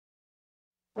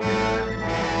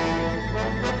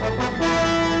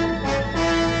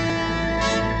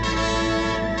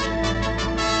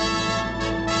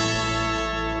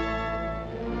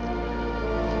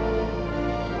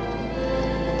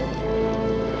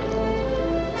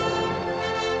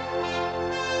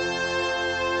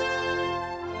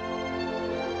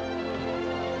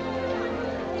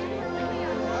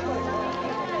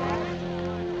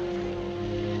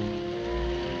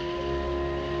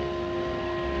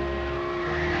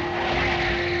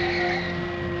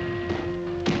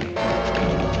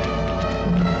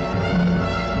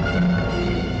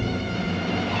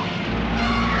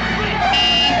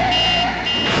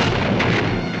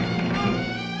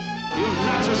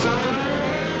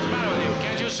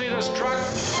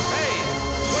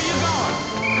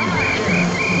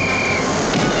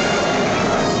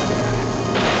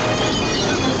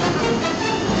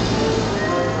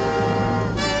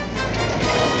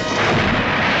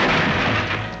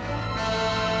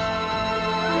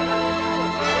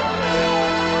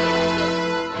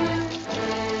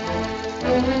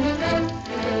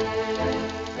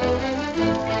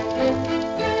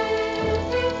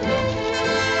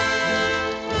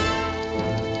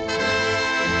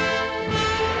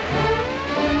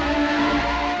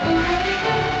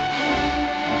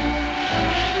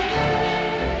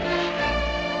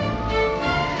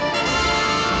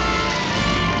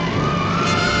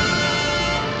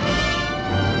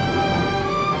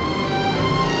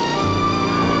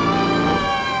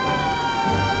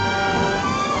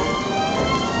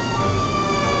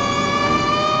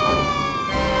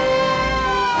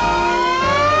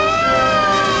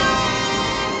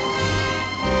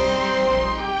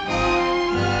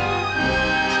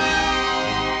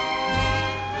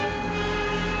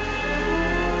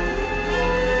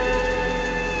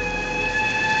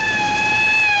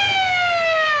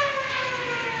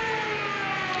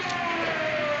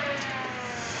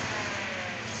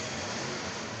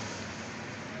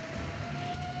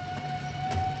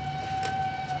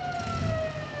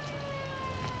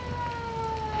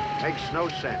Makes no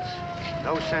sense.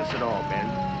 No sense at all, Ben.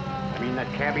 I mean, that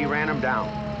cabbie ran him down.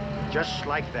 Just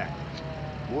like that.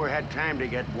 Moore had time to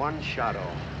get one shot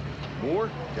off.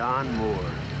 Moore? Don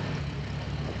Moore.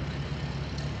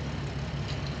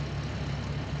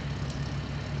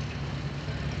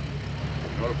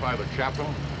 Notify the captain,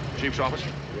 chief's office?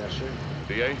 Yes, sir.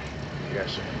 DA?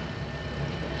 Yes, sir.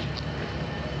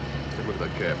 Take a look at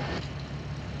that cab.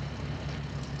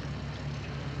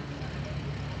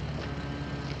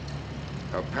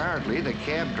 Apparently, the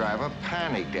cab driver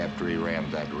panicked after he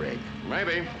rammed that rig.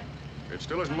 Maybe. It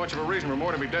still isn't much of a reason for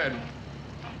Moore to be dead.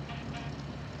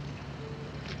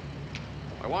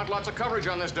 I want lots of coverage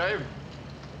on this, Dave.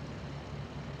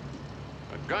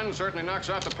 That gun certainly knocks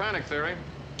out the panic theory.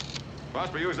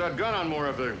 Possibly used that gun on Moore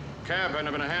if the cab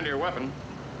hadn't been a handier weapon.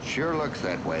 Sure looks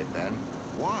that way, Ben.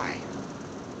 Why?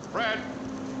 Fred!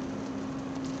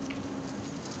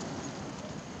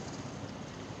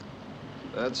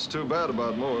 That's too bad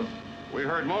about Moore. We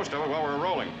heard most of it while we were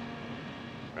rolling.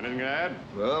 Anything to add?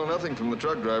 Well, nothing from the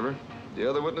truck driver. The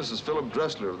other witness is Philip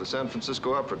Dressler of the San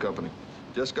Francisco Opera Company.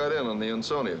 Just got in on the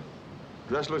Unsonia.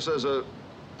 Dressler says a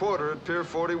porter at Pier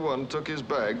 41 took his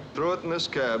bag, threw it in this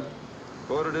cab.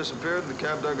 Porter disappeared, the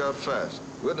cab dug out fast.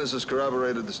 Witnesses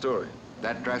corroborated the story.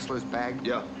 That Dressler's bag?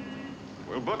 Yeah.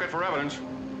 We'll book it for evidence.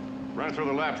 Run it through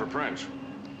the lab for prints.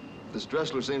 This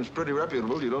Dressler seems pretty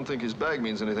reputable. You don't think his bag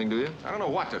means anything, do you? I don't know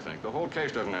what to think. The whole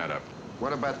case doesn't add up.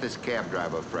 What about this cab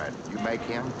driver, Fred? You make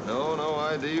him? No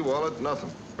ID, wallet, nothing.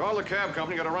 Call the cab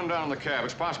company, get a rundown on the cab.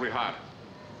 It's possibly hot.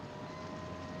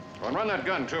 Oh, and run that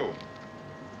gun, too.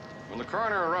 When the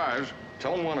coroner arrives,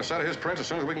 tell him we want a set of his prints as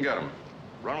soon as we can get them.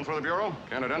 Run them through the bureau.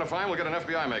 Can't identify him, we'll get an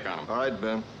FBI make on him. All right,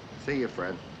 Ben. See you,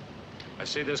 Fred. I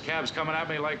see this cab's coming at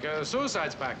me like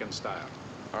suicide's packing style.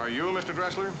 Are you Mr.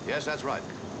 Dressler? Yes, that's right.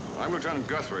 I'm Lieutenant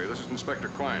Guthrie. This is Inspector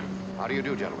Quine. How do you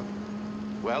do, gentlemen?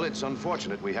 Well, it's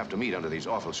unfortunate we have to meet under these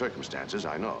awful circumstances,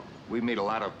 I know. We meet a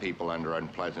lot of people under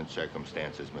unpleasant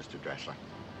circumstances, Mr. Dressler.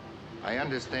 I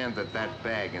understand that that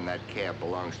bag in that cab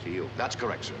belongs to you. That's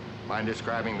correct, sir. Mind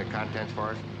describing the contents for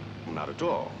us? Not at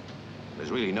all. There's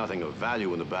really nothing of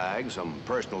value in the bag, some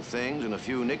personal things and a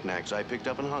few knickknacks I picked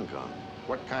up in Hong Kong.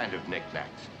 What kind of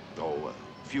knickknacks? Oh,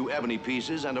 a few ebony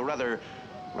pieces and a rather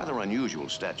unusual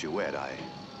statuette.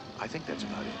 I think that's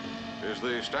about it. Is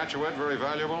the statuette very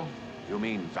valuable? You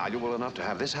mean valuable enough to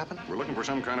have this happen? We're looking for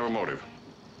some kind of a motive.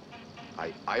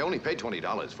 I only paid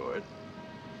 $20 for it.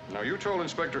 Now, you told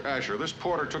Inspector Asher this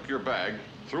porter took your bag,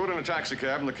 threw it in a taxi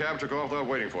cab, and the cab took off without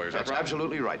waiting for you. Is that That's right?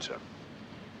 absolutely right, sir.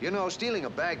 You know, stealing a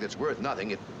bag that's worth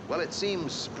nothing, it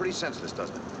seems pretty senseless,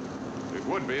 doesn't it? It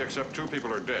would be, except two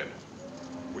people are dead.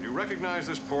 Would you recognize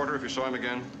this porter if you saw him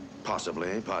again?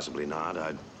 Possibly, possibly not.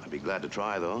 I'd be glad to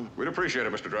try, though. We'd appreciate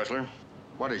it, Mr. Dressler.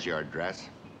 What is your address?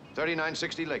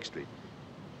 3960 Lake Street.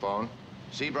 Phone?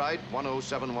 Seabright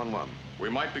 10711. We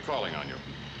might be calling on you.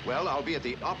 Well, I'll be at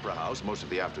the Opera House most of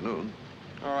the afternoon.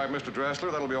 All right, Mr.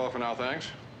 Dressler, that'll be all for now, thanks.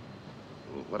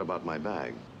 What about my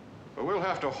bag? But we'll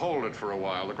have to hold it for a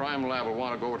while. The crime lab will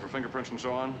want to go over it for fingerprints and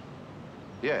so on.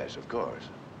 Yes, of course.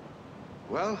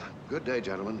 Well, good day,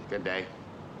 gentlemen. Good day.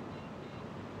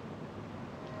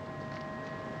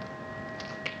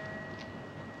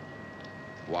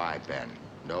 Why, Ben?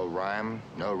 No rhyme,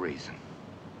 no reason.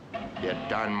 Yet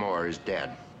Don Moore is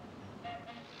dead.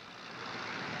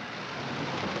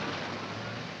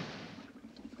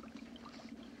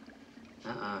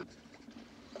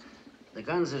 The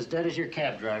gun's as dead as your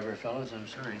cab driver, fellas. I'm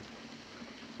sorry.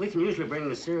 We can usually bring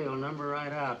the serial number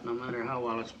right out, no matter how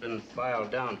well it's been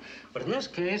filed down. But in this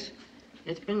case,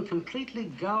 it's been completely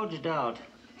gouged out,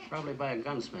 probably by a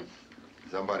gunsmith.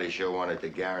 Somebody sure wanted to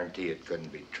guarantee it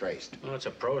couldn't be traced. Well, it's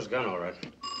a pro's gun, all right.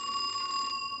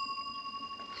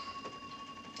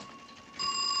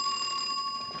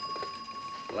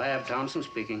 Lab Thompson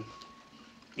speaking.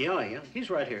 Yeah, he's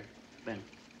right here, Ben.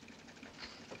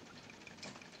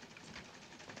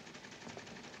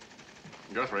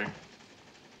 Guthrie.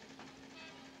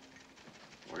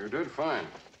 Well, you did fine.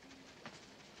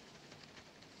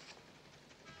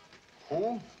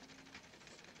 Who?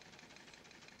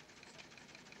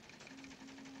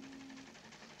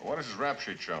 What does his rap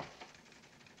sheet show?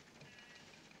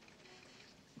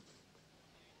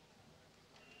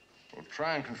 We'll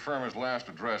try and confirm his last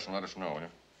address and let us know, will you?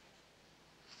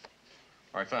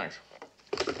 All right, thanks.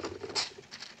 The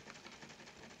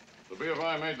B of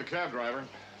I made the cab driver.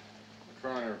 The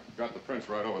coroner got the prints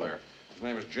right over there. His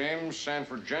name is James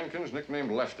Sanford Jenkins,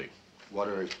 nicknamed Lefty. What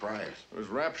are his priors? His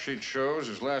rap sheet shows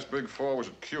his last big fall was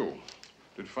at Q.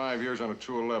 Did 5 years on a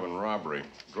 211 robbery.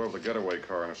 Drove the getaway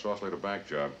car on a Sausalito bank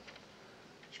job.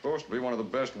 Supposed to be one of the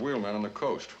best wheelmen on the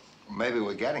coast. Maybe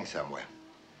we're getting somewhere.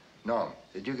 Norm,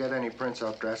 did you get any prints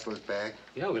off Dressler's bag?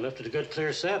 Yeah, we left it a good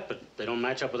clear set, but they don't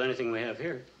match up with anything we have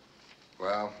here.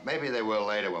 Well, maybe they will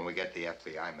later when we get the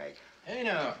FBI make. Hey,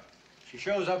 now. She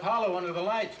shows up hollow under the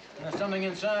lights, and there's something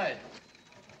inside.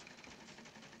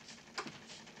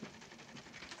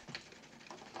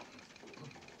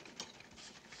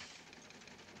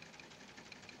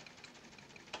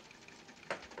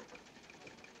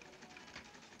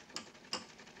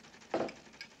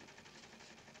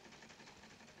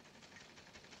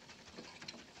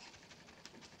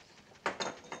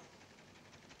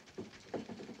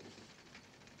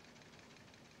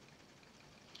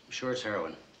 Sure it's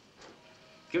heroin.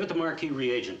 Give it the Marquis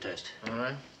reagent test. All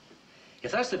right.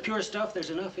 If that's the pure stuff,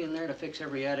 there's enough in there to fix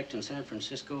every addict in San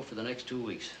Francisco for the next 2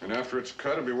 weeks. And after it's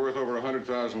cut, it'll be worth over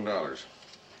 $100,000.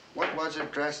 What was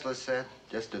it Dressler said?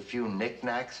 Just a few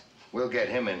knickknacks? We'll get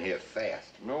him in here fast.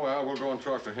 No, Al, we'll go and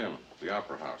talk to him, the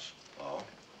Opera House. Oh?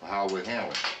 How we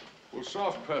handle it? We'll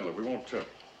soft peddle it. We won't tip.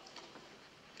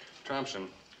 Thompson,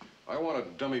 I want a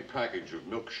dummy package of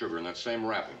milk sugar in that same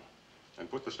wrapping. And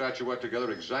put the statuette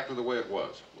together exactly the way it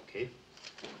was. Okay.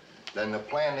 Then the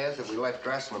plan is that we let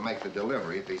Dressler make the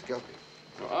delivery if he's guilty.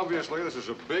 Now, obviously, this is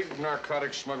a big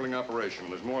narcotics smuggling operation.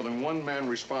 There's more than one man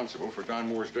responsible for Don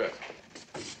Moore's death.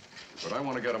 But I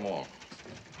want to get them all.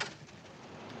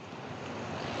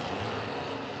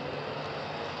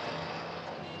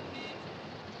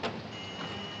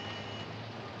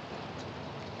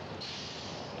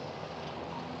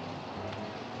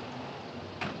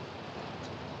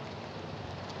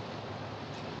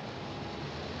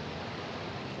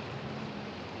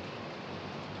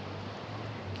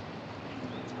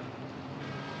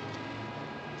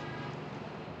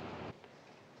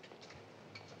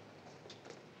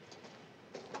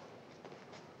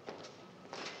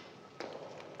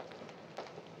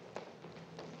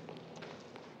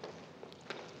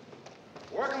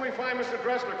 Where can we find Mr.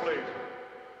 Dressler, please?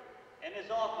 In his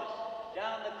office,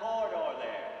 down the corridor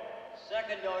there.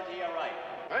 Second door to your right.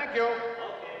 Thank you.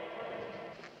 Okay.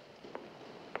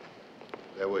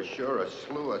 There was sure a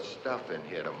slew of stuff in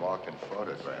here to mark and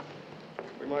photograph.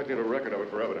 We might need a record of it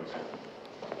for evidence.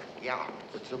 Yeah,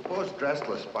 but suppose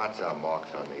Dressler spots our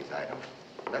marks on these items.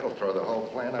 That'll throw the whole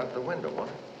plan out the window, won't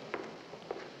it?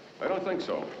 I don't think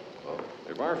so. Oh.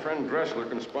 If our friend Dressler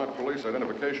can spot police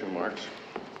identification marks,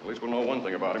 at least we'll know one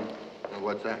thing about him. And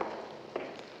what's that?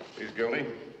 He's guilty.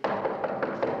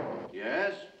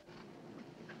 Yes?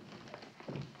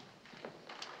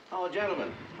 Oh,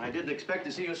 gentlemen, I didn't expect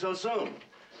to see you so soon.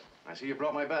 I see you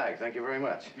brought my bag. Thank you very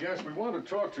much. Yes, we wanted to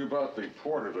talk to you about the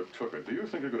porter that took it. Do you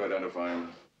think you could identify him?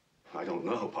 I don't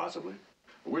know, possibly.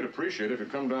 We'd appreciate it if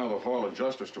you'd come down to the Hall of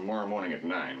Justice tomorrow morning at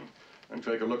 9 and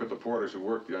take a look at the porters who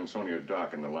work the Unsonia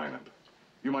dock in the lineup.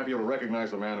 You might be able to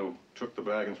recognize the man who took the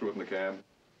bag and threw it in the cab.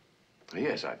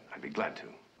 Yes, I'd be glad to.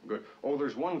 Good. Oh,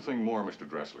 there's one thing more, Mr.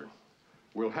 Dressler.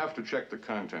 We'll have to check the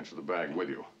contents of the bag with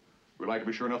you. We'd like to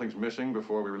be sure nothing's missing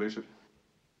before we release it.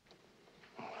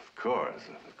 Of course,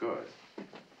 of course.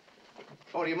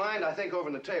 Oh, do you mind? I think over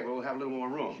on the table we'll have a little more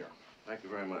room. Sure. Thank you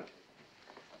very much.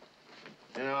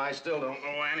 You know, I still don't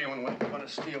know why anyone would want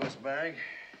to steal this bag.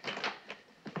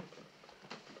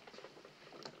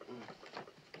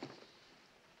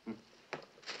 Let's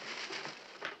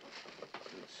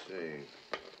see.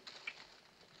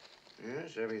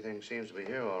 Yes, everything seems to be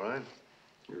here all right.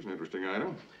 Here's an interesting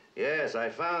item. Yes, I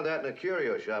found that in a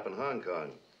curio shop in Hong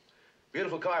Kong.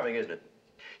 Beautiful carving, isn't it?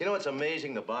 You know, it's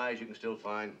amazing the buys you can still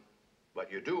find. But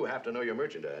you do have to know your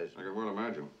merchandise. I can well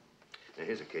imagine. Now,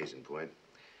 here's a case in point.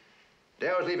 Day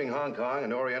I was leaving Hong Kong,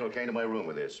 an Oriental came to my room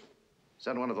with this.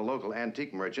 Said one of the local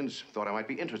antique merchants thought I might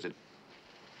be interested.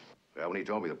 Well, when he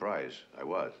told me the price, I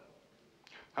was.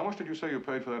 How much did you say you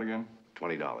paid for that again?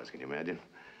 $20, can you imagine?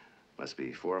 Must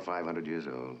be 400 or 500 years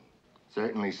old.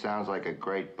 Certainly sounds like a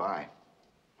great buy.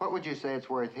 What would you say it's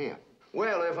worth here?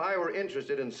 Well, if I were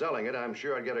interested in selling it, I'm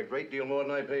sure I'd get a great deal more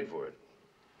than I paid for it.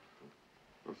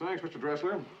 Well, thanks, Mr.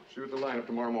 Dressler. See you at the lineup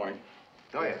tomorrow morning.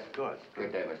 Oh, yes, of course.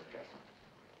 Good day, Mr. Dressler.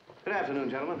 Good afternoon,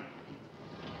 gentlemen.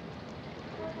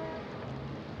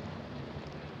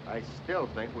 I still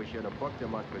think we should have booked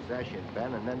him on possession,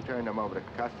 Ben, and then turned him over to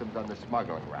customs on the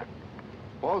smuggling rap.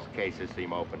 Both cases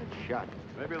seem open and shut.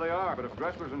 Maybe they are, but if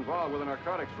Dressler's involved with a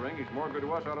narcotics ring, he's more good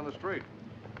to us out on the street.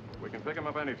 We can pick him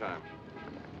up anytime.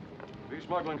 If he's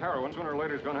smuggling heroin, sooner or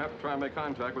later he's going to have to try and make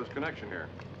contact with his connection here.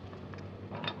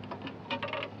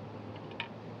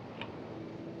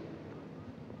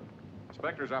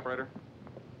 Inspector's operator.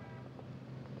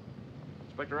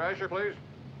 Inspector Asher, please.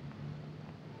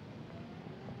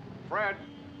 Fred,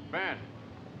 Ben,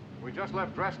 we just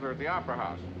left Dressler at the Opera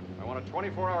House. I want a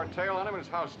 24-hour tail on him and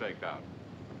his house staked out.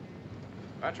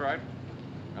 That's right.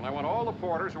 And I want all the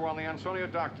porters who are on the Ansonia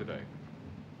dock today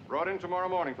brought in tomorrow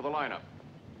morning for the lineup.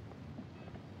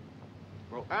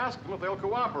 Well, ask them if they'll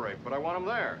cooperate, but I want them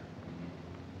there.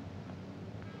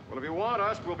 Well, if you want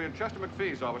us, we'll be at Chester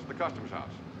McPhee's office at the customs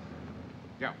house.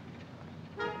 Yeah.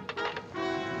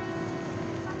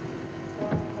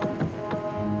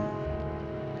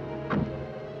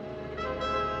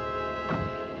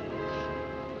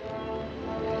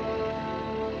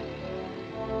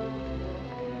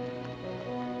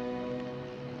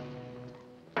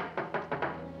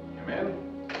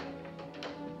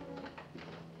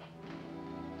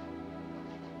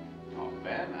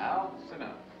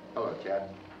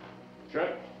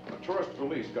 Chet, the tourist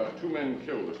police got 2 men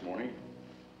killed this morning.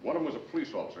 One of them was a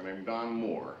police officer named Don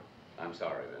Moore. I'm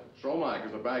sorry, then. So am I,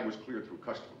 because the bag was cleared through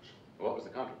customs. What was the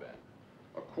contraband?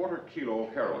 A quarter kilo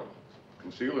of heroin,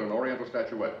 concealed in an Oriental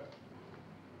statuette.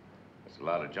 That's a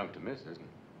lot of junk to miss, isn't it?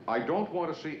 I don't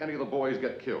want to see any of the boys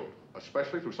get killed,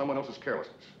 especially through someone else's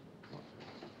carelessness.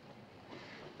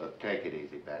 Look, take it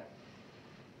easy, Ben.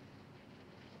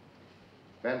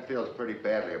 Ben feels pretty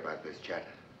badly about this, Chet.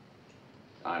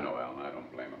 I know, Alan. I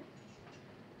don't blame him.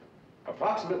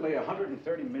 Approximately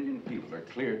 130 million people are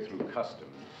cleared through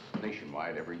customs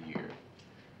nationwide every year.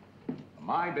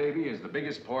 My baby is the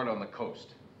biggest port on the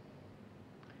coast.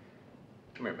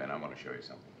 Come here, Ben. I want to show you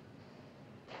something.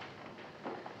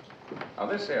 Now,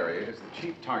 this area is the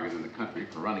chief target in the country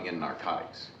for running in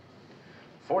narcotics.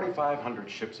 4,500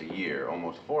 ships a year,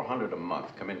 almost 400 a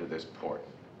month, come into this port.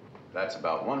 That's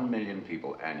about 1 million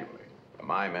people annually.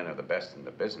 My men are the best in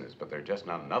the business, but there are just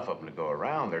not enough of them to go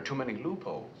around. There are too many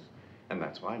loopholes. And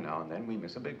that's why now and then we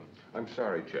miss a big one. I'm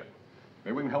sorry, Chet.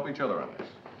 Maybe we can help each other on this.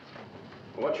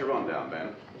 Well, what's your rundown,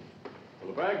 Ben?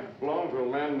 Well, the bag belonged to a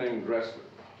man named Dressler,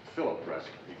 Philip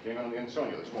Dressler. He came on the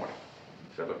Ansonia this morning.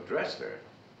 Philip Dressler?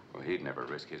 Well, he'd never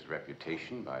risk his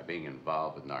reputation by being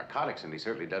involved with narcotics, and he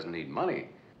certainly doesn't need money.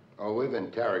 Oh, we've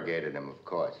interrogated him, of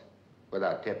course,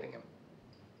 without tipping him.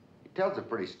 He tells a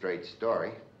pretty straight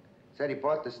story. Said he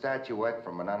bought the statuette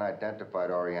from an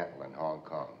unidentified Oriental in Hong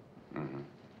Kong. Mm-hmm.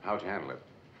 How'd you handle it?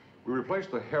 We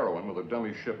replaced the heroin with a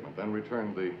dummy shipment, then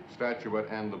returned the statuette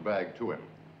and the bag to him.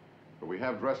 But we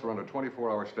have Dressler under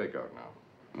 24-hour stakeout now.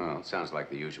 Well, it sounds like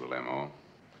the usual M.O.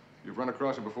 You've run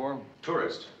across it before?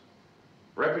 Tourists.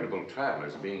 Reputable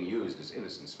travelers being used as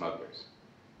innocent smugglers.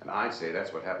 And I'd say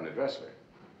that's what happened to Dressler.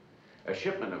 A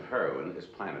shipment of heroin is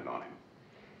planted on him.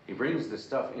 He brings the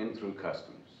stuff in through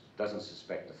customs. Doesn't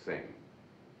suspect a thing.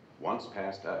 Once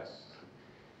past us,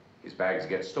 his bags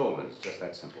get stolen. It's just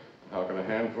that simple. How can a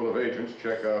handful of agents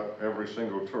check out every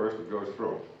single tourist that goes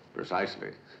through? Precisely.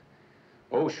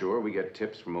 Oh, sure, we get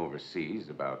tips from overseas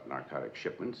about narcotic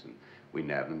shipments, and we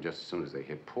nab them just as soon as they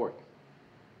hit port.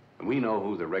 And we know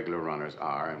who the regular runners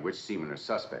are and which seamen are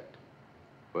suspect.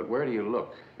 But where do you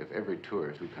look if every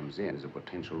tourist who comes in is a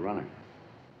potential runner?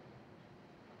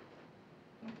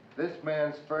 This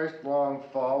man's first long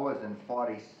fall was in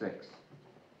 46.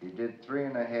 He did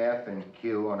 3.5 in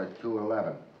Q on a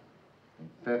 211. In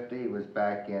 50, he was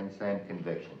back in, same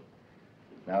conviction.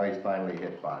 Now he's finally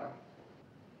hit bottom.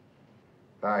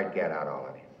 All right, get out, all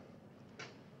of you.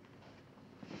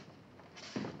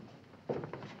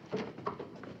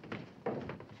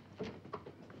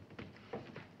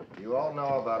 You all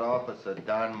know about Officer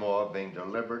Don Moore being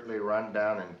deliberately run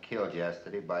down and killed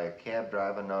yesterday by a cab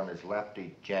driver known as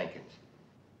Lefty Jenkins.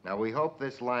 Now, we hope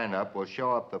this lineup will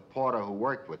show up the porter who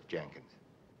worked with Jenkins.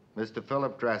 Mr.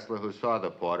 Philip Dressler, who saw the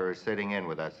porter, is sitting in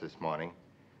with us this morning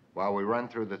while we run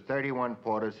through the 31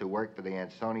 porters who work for the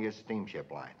Ansonia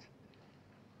steamship lines.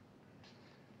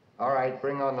 All right,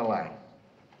 bring on the line.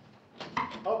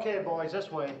 Okay, boys,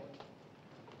 this way.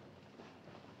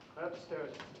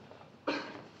 Upstairs.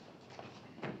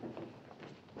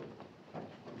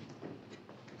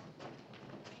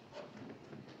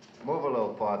 Move a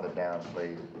little farther down,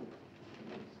 please.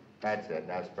 That's it.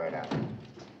 Now spread out.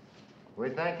 We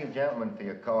thank you, gentlemen, for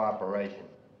your cooperation.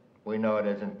 We know it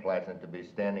isn't pleasant to be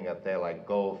standing up there like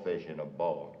goldfish in a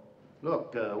bowl.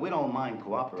 Look, we don't mind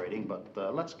cooperating, but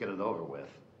let's get it over with.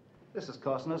 This is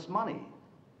costing us money.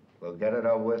 We'll get it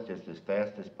over with just as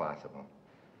fast as possible.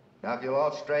 Now, if you'll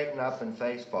all straighten up and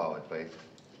face forward, please.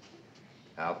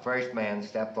 Now, first man,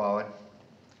 step forward.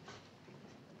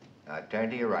 Now, turn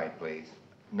to your right, please.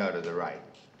 No, to the right.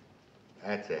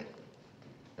 That's it.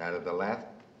 Now to the left.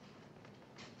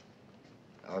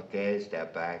 Okay,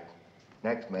 step back.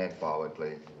 Next man forward,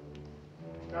 please.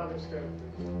 Now this step.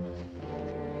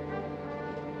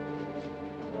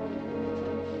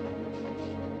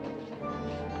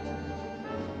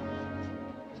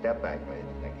 Step back, please.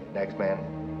 Thank you. Next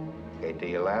man. Okay, to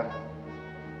your left.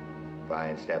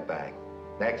 Fine, step back.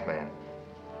 Next man.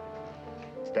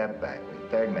 Step back, please.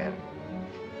 Third man.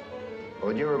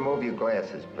 Would you remove your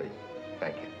glasses, please?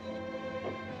 Thank you.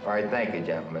 All right, thank you,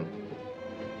 gentlemen.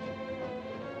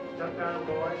 Step down,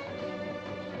 boys.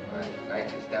 All right,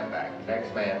 thank you. Step back.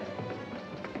 Next man.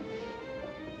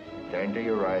 Turn to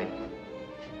your right.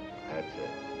 That's it.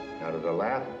 Now to the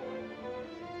left.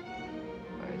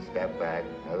 All right, step back.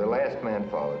 Now the last man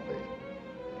forward, please.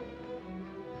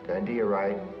 Turn to your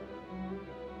right.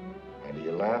 And to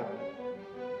your left.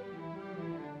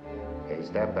 Okay,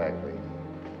 step back, please.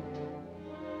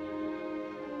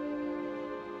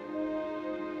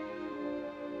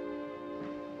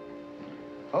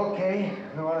 Okay,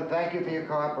 we want to thank you for your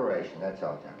cooperation. That's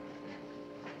all, John.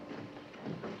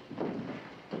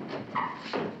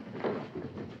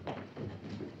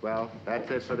 Well, that's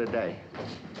it for today.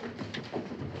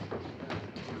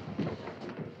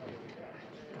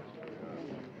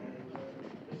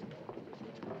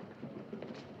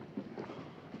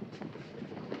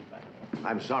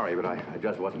 I'm sorry, but I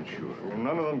just wasn't sure. Well,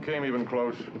 none of them came even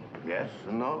close. Yes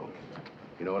and no.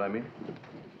 You know what I mean?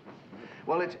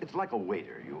 Well, it's like a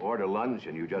waiter. You order lunch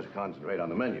and you just concentrate on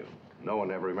the menu. No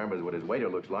one ever remembers what his waiter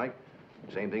looks like.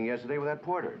 Same thing yesterday with that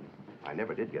porter. I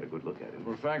never did get a good look at him.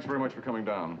 Well, thanks very much for coming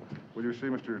down. Will you see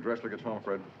Mr. Dressler gets home,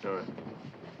 Fred? Sure.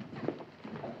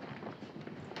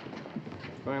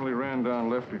 Finally ran down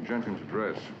Lefty Jenkins'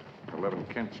 address, 11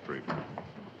 Kent Street.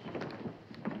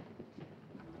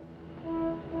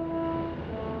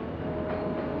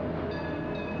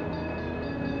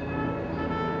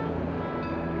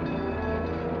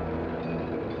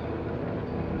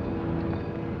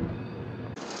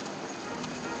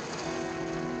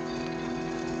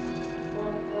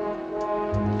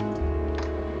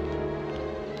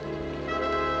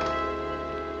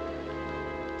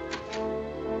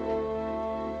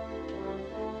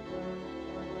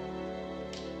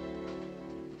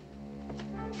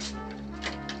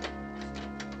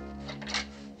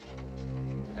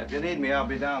 If you need me, I'll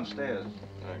be downstairs.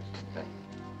 Thanks.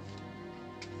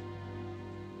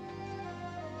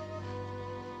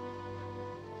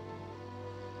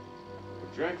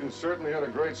 Well, Jenkins certainly had a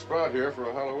great spot here for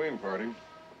a Halloween party.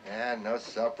 Yeah, no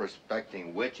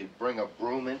self-respecting witch would bring a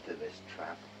broom into this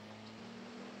trap.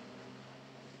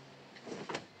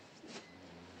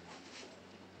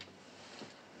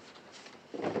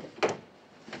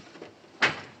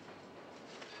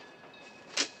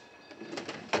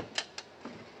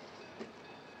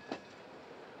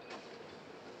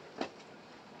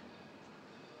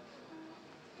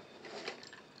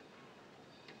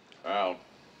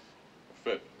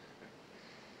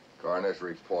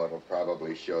 coroner's report will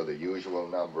probably show the usual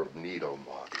number of needle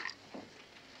marks.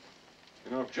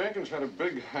 You know, if Jenkins had a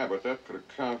big habit, that could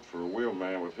account for a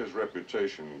wheelman with his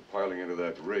reputation piling into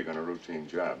that rig on a routine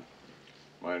job.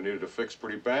 Might have needed a fix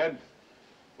pretty bad.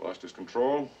 Lost his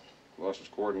control, lost his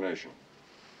coordination.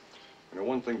 You know,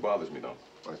 one thing bothers me, though.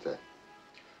 What's that?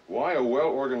 Why a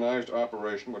well-organized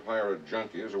operation would hire a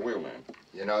junkie as a wheelman?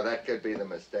 You know, that could be the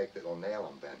mistake that'll nail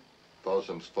him, Ben.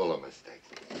 Folsom's full of mistakes.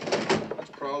 Let's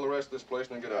prowl the rest of this place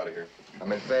and then get out of here.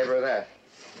 I'm in favor of that.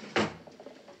 I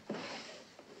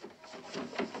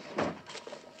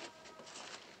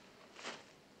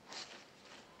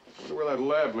wonder where that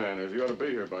lab man is. He ought to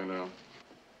be here by now.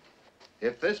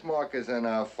 If this mark is in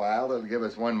our file, it'll give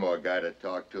us one more guy to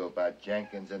talk to about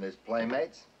Jenkins and his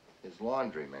playmates, his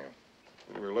laundryman.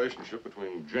 The relationship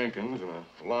between Jenkins and a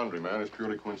laundryman is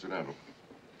purely coincidental.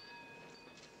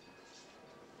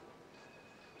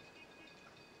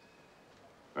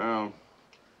 Now,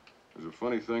 there's a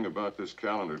funny thing about this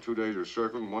calendar. 2 days are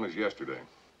circled and one is yesterday.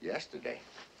 Yesterday?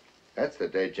 That's the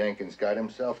day Jenkins got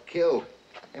himself killed.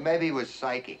 And maybe he was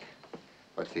psychic.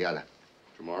 What's the other?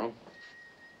 Tomorrow?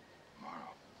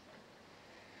 Tomorrow.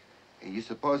 Hey, you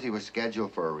suppose he was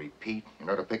scheduled for a repeat in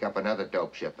order to pick up another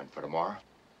dope shipment for tomorrow?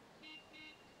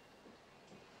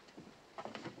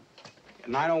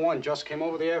 901 just came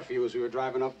over the air for you as we were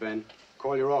driving up, Ben.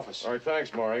 Call your office. All right,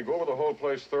 thanks, Maury. Go over the whole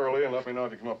place thoroughly and let me know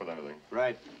if you come up with anything.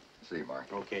 Right. See you,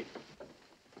 Mark. Okay.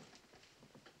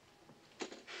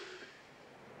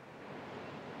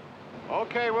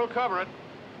 Okay, we'll cover it.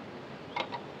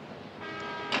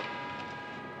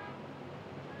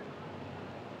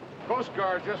 Coast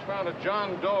Guard just found a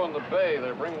John Doe in the bay.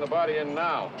 They're bringing the body in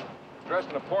now. Dressed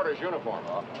in a porter's uniform.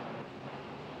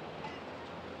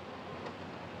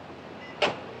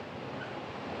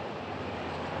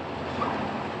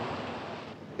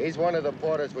 He's one of the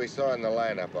porters we saw in the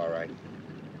lineup, all right.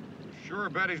 Sure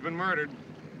bet he's been murdered.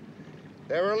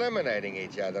 They're eliminating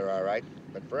each other, all right.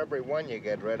 But for every one you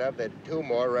get rid of, there are two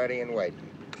more ready and waiting.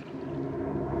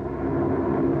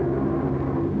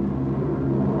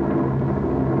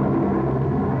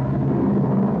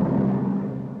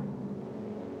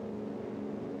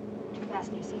 Would you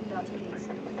fasten your seatbelts, please?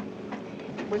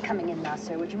 We're coming in now,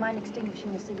 sir. Would you mind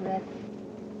extinguishing your cigarette?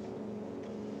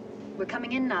 We're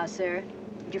coming in now, sir.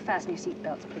 Would you fasten your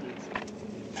seatbelts, please?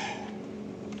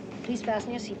 Please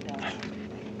fasten your seatbelts.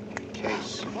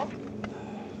 Case.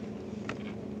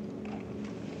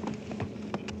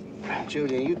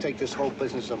 Julian, you take this whole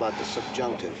business about the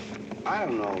subjunctive. I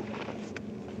don't know.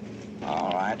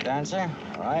 All right, Dancer.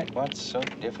 All right. What's so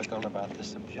difficult about the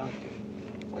subjunctive?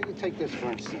 Well, you take this,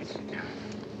 for instance.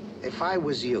 If I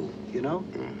was you, you know?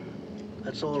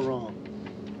 That's all wrong.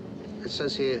 It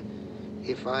says here,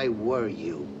 if I were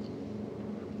you.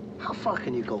 How far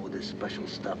can you go with this special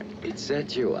stuff? It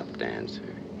sets you up,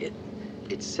 Dancer.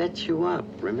 It sets you up.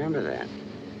 Remember that.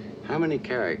 How many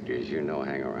characters you know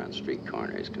hang around street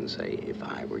corners can say, if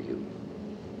I were you?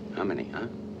 How many, huh?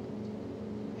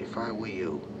 If I were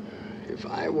you. If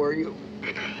I were you.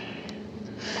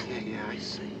 Yeah, I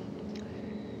see.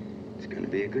 It's gonna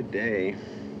be a good day.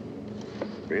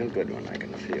 Real good one, I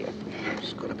can feel it.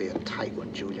 It's gonna be a tight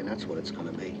one, Julian. That's what it's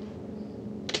gonna be.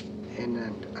 In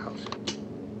and out.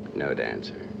 No,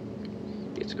 Dancer.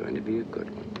 It's going to be a good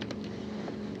one.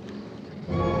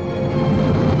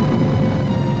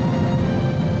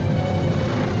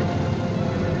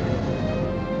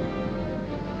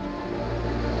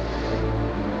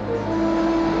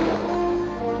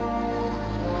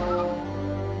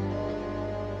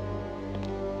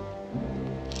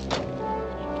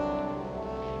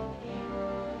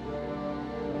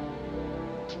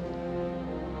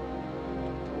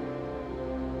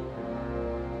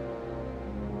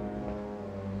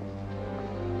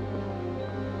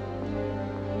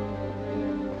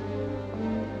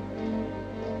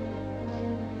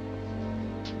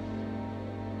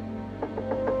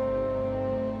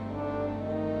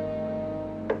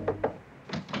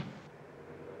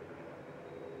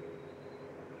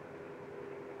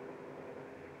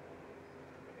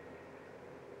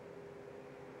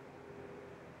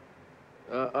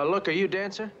 Look, are you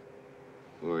Dancer?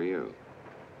 Who are you?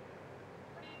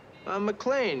 I'm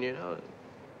McLain, you know.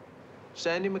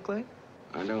 Sandy McLain?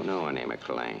 I don't know any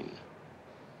McLain.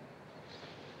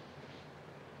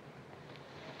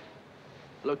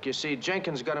 Look, you see,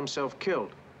 Jenkins got himself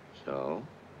killed. So?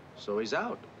 So he's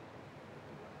out.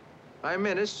 I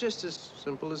mean, it's just as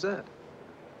simple as that.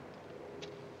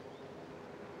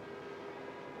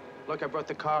 Look, I brought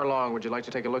the car along. Would you like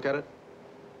to take a look at it?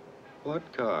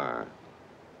 What car?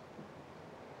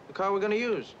 The car we're gonna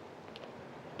use.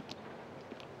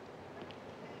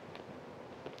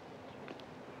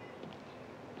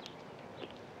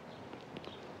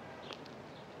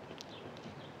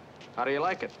 How do you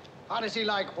like it? How does he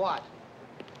like what?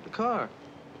 The car.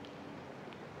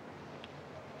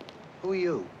 Who are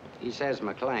you? He says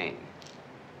McLain.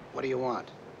 What do you want?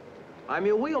 I'm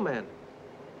your wheelman.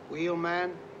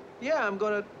 Wheelman? Yeah, I'm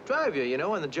gonna drive you, you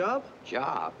know, on the job.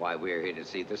 Job? Why, we're here to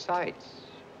see the sights.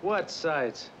 What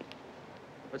sights?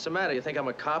 What's the matter? You think I'm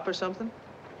a cop or something?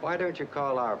 Why don't you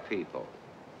call our people?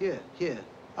 Yeah.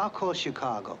 I'll call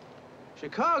Chicago.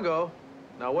 Chicago?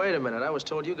 Now, wait a minute. I was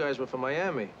told you guys were from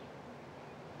Miami.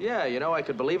 Yeah, you know, I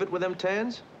could believe it with them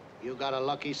tans. You got a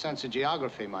lucky sense of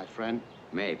geography, my friend.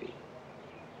 Maybe.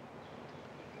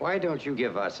 Why don't you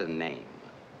give us a name?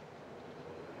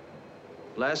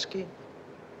 Lasky?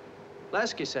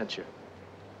 Lasky sent you.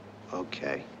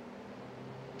 Okay.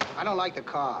 I don't like the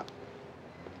car.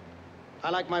 I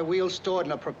like my wheels stored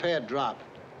in a prepared drop.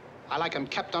 I like them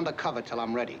kept under cover till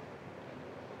I'm ready.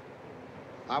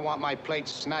 I want my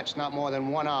plates snatched not more than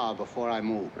 1 hour before I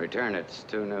move. Return it. It's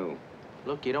too new.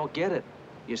 Look, you don't get it.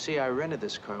 You see, I rented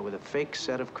this car with a fake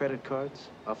set of credit cards,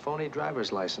 a phony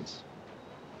driver's license.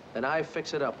 And I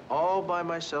fix it up all by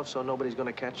myself so nobody's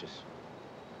gonna catch us.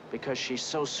 Because she's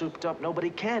so souped up, nobody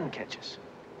can catch us.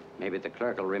 Maybe the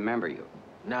clerk will remember you.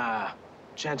 Nah,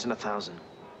 chance in 1,000.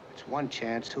 It's one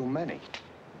chance too many.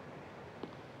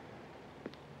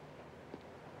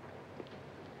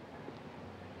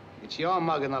 It's your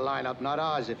mug in the lineup, not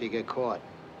ours if you get caught.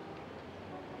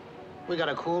 We got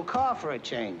a cool car for a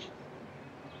change.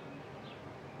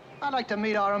 I'd like to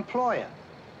meet our employer.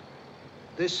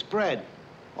 This spread,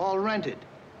 all rented.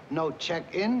 No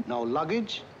check-in, no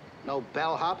luggage, no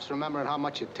bellhops remembering how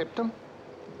much you tipped them.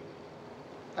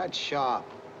 That's sharp.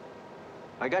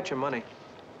 I got your money.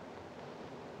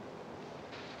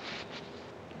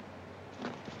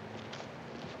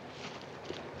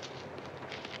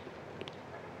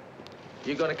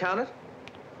 You gonna count it?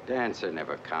 Dancer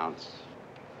never counts.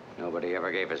 Nobody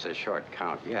ever gave us a short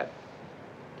count yet.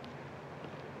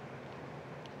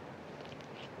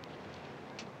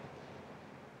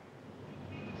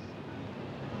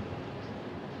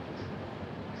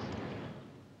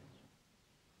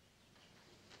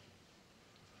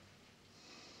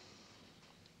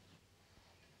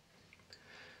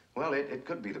 Well, it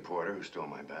could be the porter who stole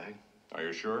my bag. Are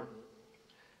you sure?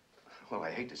 Well, I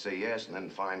hate to say yes and then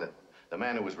find that the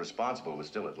man who was responsible was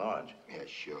still at large. Yeah,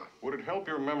 sure. Would it help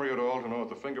your memory at all to know that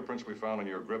the fingerprints we found in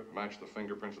your grip match the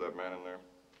fingerprints of that man in there?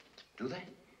 Do they?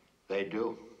 They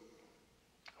do.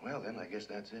 Well, then, I guess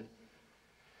that's it.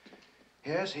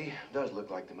 Yes, he does look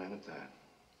like the man at that.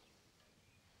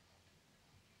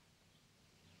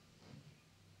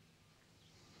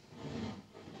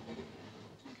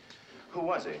 Who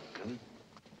was he?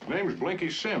 Name's Blinky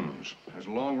Sims. Has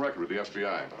a long record with the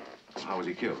FBI. How was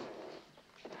he killed?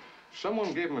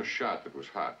 Someone gave him a shot that was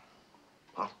hot.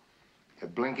 Huh?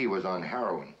 If Blinky was on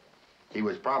heroin, he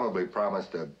was probably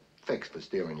promised a fix for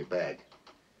stealing your bag.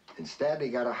 Instead, he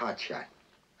got a hot shot.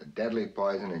 A deadly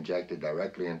poison injected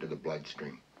directly into the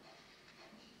bloodstream.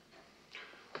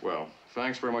 Well,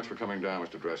 thanks very much for coming down,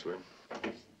 Mr. Dressler.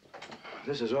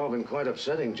 This has all been quite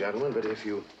upsetting, gentlemen, but if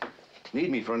you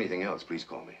need me for anything else, please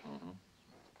call me.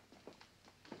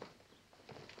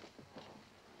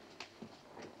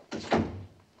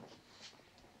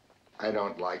 I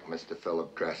don't like Mr.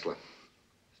 Philip Dressler.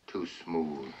 He's too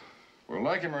smooth. Well,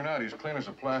 like him or not, he's clean as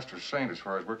a plaster saint as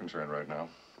far as we're concerned right now.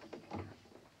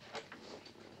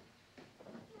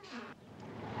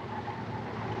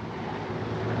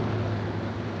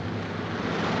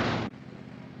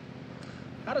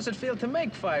 How does it feel to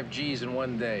make 5 G's in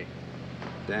one day?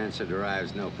 Dancer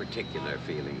derives no particular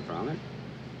feeling from it.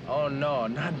 Oh, no,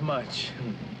 not much.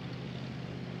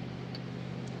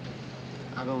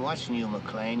 I've been watching you,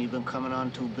 McLain. You've been coming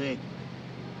on too big.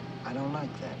 I don't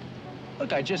like that.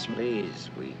 Look, I just...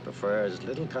 Please, we prefer as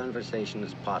little conversation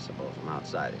as possible from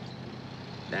outsiders.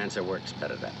 Dancer works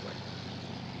better that way.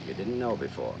 You didn't know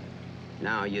before.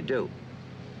 Now you do.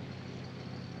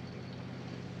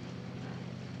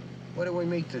 Where do we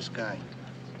meet this guy?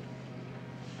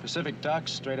 Pacific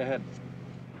Docks, straight ahead.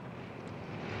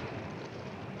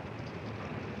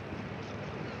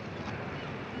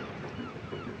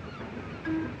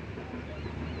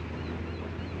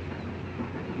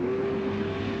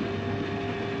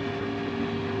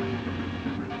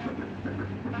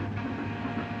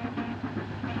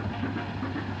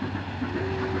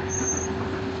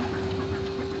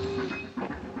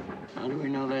 How do we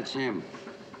know that's him?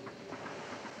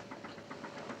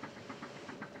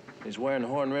 He's wearing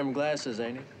horn-rimmed glasses,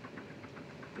 ain't he?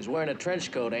 He's wearing a trench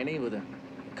coat, ain't he, with a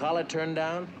collar turned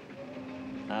down?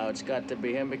 Now, it's got to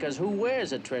be him, because who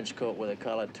wears a trench coat with a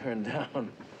collar turned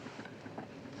down?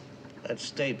 That's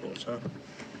Staples, huh?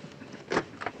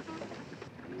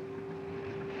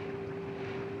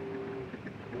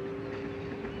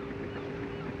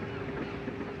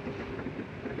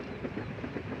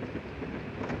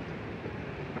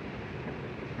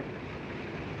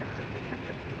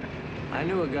 I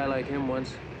knew a guy like him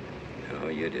once. No,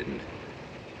 you didn't.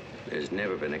 There's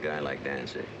never been a guy like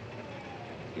Dancer.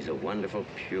 He's a wonderful,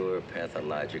 pure,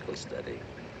 pathological study.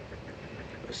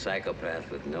 A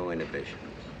psychopath with no inhibitions.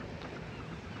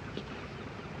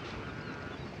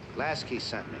 Lasky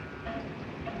sent me.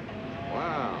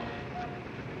 Wow.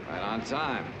 Right on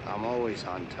time. I'm always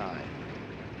on time.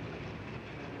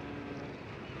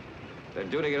 They're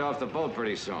due to get off the boat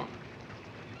pretty soon.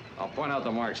 I'll point out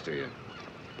the marks to you.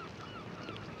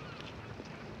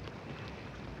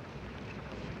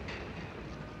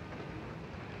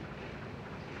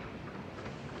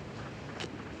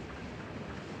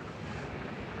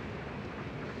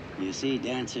 You see,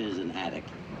 Dancer is an addict.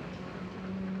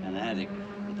 An addict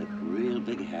with a real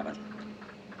big habit.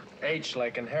 H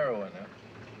like in heroin, huh?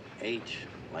 H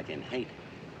like in hate.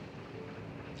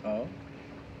 Oh?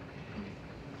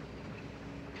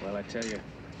 Well, I tell you,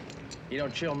 you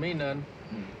don't chill me none.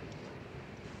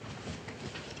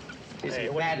 Is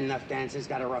it bad enough Dancer's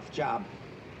got a rough job?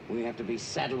 We have to be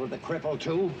saddled with a cripple,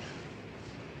 too?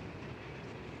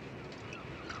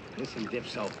 Listen,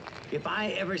 Dipso, if I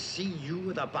ever see you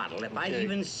with a bottle, if I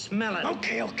even smell it...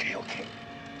 Okay.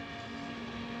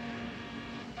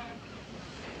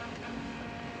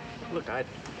 Look, I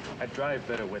drive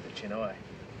better with it, you know.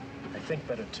 I think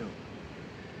better, too.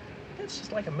 It's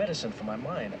just like a medicine for my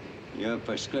mind. Your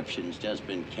prescription's just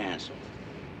been canceled.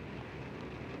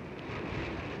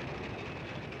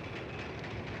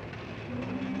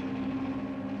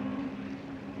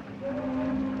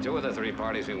 Two of the three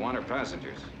parties we want are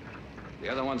passengers. The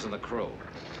other one's in the crew.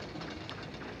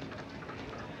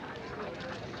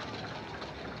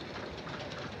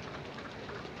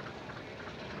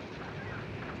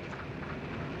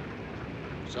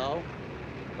 So?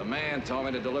 The man told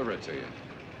me to deliver it to you.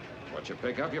 What you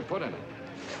pick up, you put in it.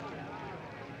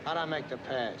 How'd I make the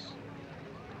pass?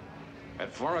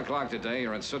 At 4 o'clock today,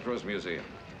 you're in Sutro's museum.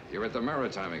 You're at the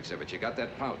Maritime exhibit. You got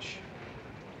that pouch.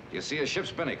 You see a ship's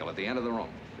binnacle at the end of the room.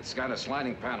 It's got a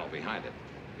sliding panel behind it.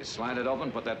 You slide it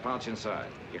open, put that pouch inside.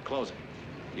 You close it.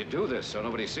 You do this so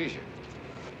nobody sees you.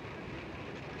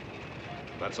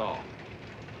 That's all.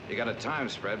 You got a time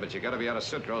spread, but you got to be out of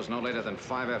Sutro's no later than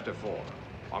 5 after 4.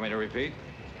 Want me to repeat?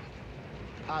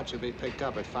 Pouch will be picked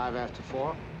up at 5 after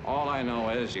 4? All I know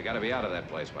is you got to be out of that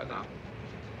place by now.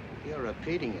 You're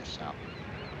repeating yourself.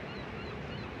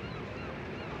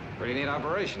 Pretty neat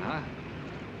operation, huh?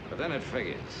 But then it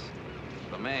figures.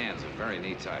 The man's a very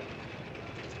neat type.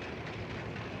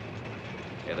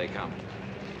 Here they come.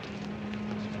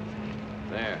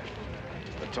 There.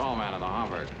 The tall man in the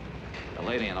Homburg. The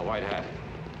lady in the white hat.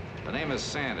 The name is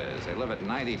Sanders. They live at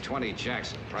 9020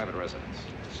 Jackson, private residence.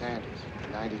 Sanders,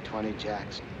 9020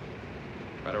 Jackson.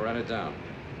 Better write it down.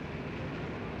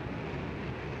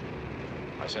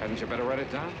 I said, hadn't you better write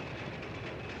it down?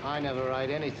 I never write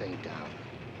anything down.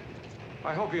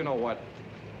 I hope you know what.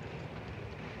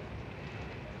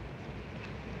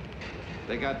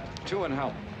 They got two in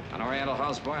help. An Oriental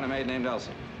houseboy and a maid named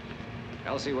Elsie.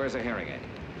 Elsie wears a hearing aid.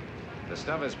 The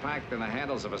stuff is packed in the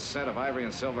handles of a set of ivory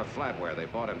and silver flatware they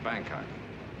bought in Bangkok.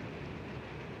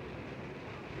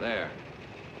 There.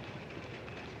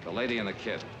 The lady and the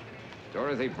kid.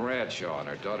 Dorothy Bradshaw and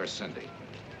her daughter Cindy.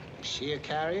 Is she a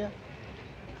carrier?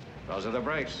 Those are the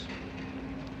breaks.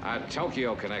 Our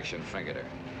Tokyo connection fingered her.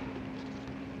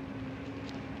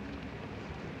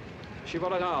 She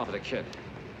bought a doll for the kid.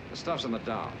 The stuff's in the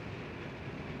doll.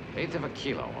 1/8 of a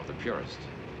kilo of the purest.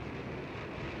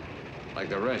 Like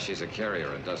the rest, she's a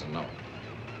carrier and doesn't know.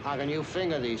 How can you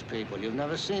finger these people? You've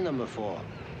never seen them before.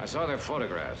 I saw their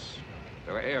photographs.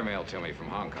 They were airmailed to me from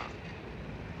Hong Kong.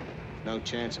 No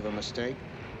chance of a mistake?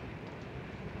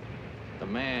 The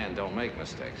man don't make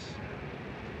mistakes.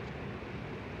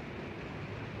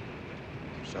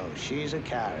 So she's a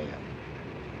carrier.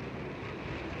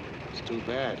 It's too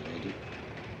bad, lady.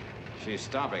 She's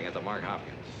stopping at the Mark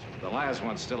Hopkins. The last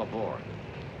one's still aboard.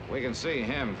 We can see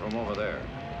him from over there.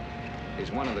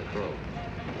 He's one of the crew.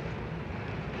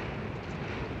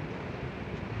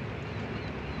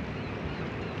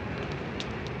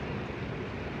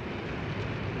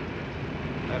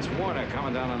 That's Warner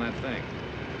coming down on that thing.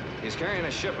 He's carrying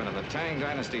a shipment of the Tang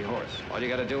Dynasty horse. All you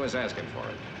gotta do is ask him for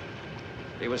it.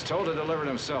 He was told to deliver it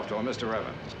himself to a Mr.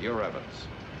 Evans. Your Evans.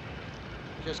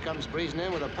 Just comes breezing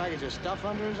in with a package of stuff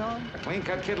under his arm? A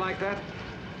clean-cut kid like that?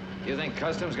 You think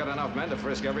Customs got enough men to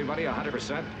frisk everybody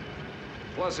 100%?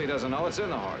 Plus, he doesn't know it's in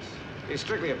the horse. He's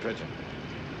strictly a pigeon.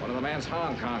 One of the man's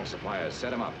Hong Kong suppliers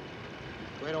set him up.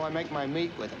 Where do I make my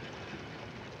meet with him?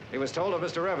 He was told that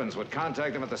Mr. Evans would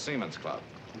contact him at the Seamen's Club.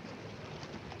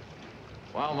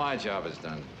 Well, my job is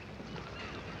done.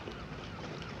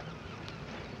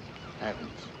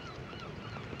 Evans.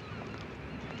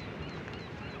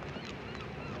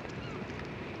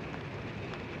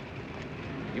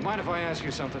 You mind if I ask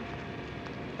you something?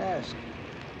 Ask.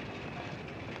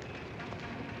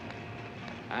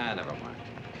 Never mind.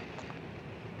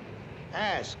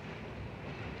 Ask.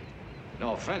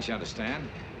 No offense, you understand?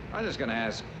 I'm just gonna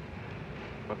ask,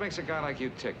 what makes a guy like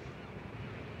you tick?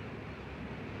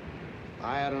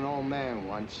 I had an old man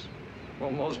once. Well,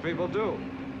 most people do.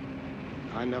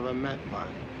 I never met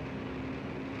mine.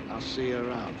 I'll see you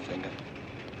around, Finger.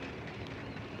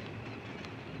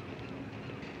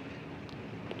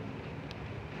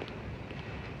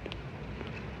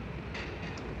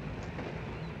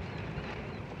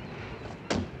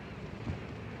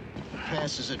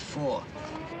 Passes at 4.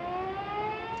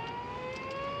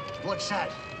 What's that?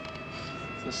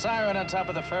 It's the siren on top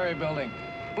of the ferry building.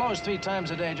 Blows 3 times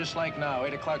a day, just like now.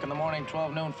 8 o'clock in the morning,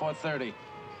 12 noon, 4:30.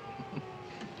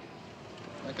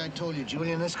 Like I told you,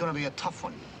 Julian, this is gonna be a tough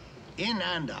one. In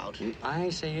and out. I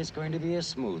say it's going to be a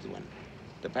smooth one.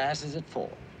 The pass is at 4.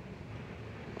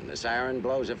 When the siren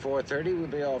blows at 4:30, we'll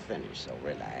be all finished, so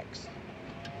relax.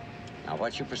 Now,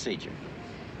 what's your procedure?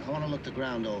 I want to look the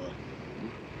ground over.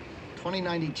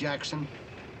 2090 Jackson,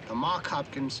 the Mark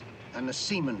Hopkins, and the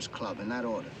Seamen's Club, in that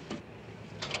order.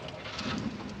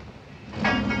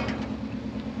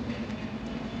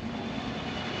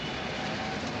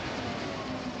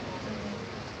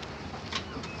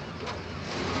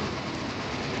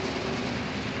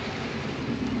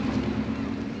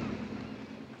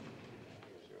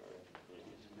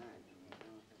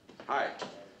 Hi.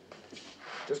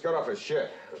 Just got off a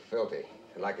shit. Filthy.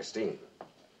 I'd like a steam.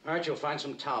 All right, you'll find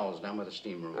some towels down by the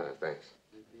steam room. Thanks.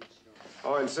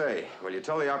 Oh, and say, will you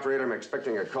tell the operator I'm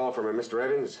expecting a call from a Mr.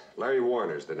 Evans? Larry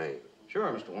Warner's the name. Sure,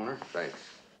 Mr. Warner. Thanks.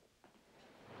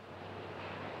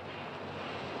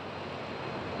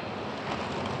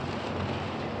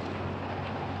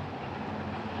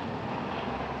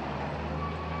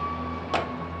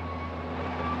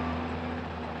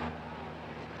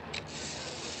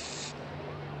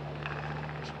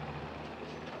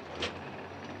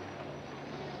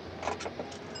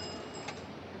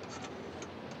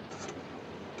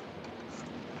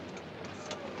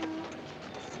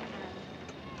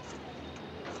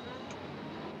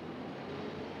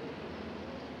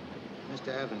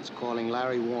 Mr. Evans calling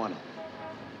Larry Warner.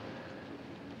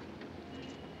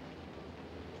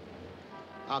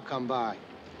 I'll come by.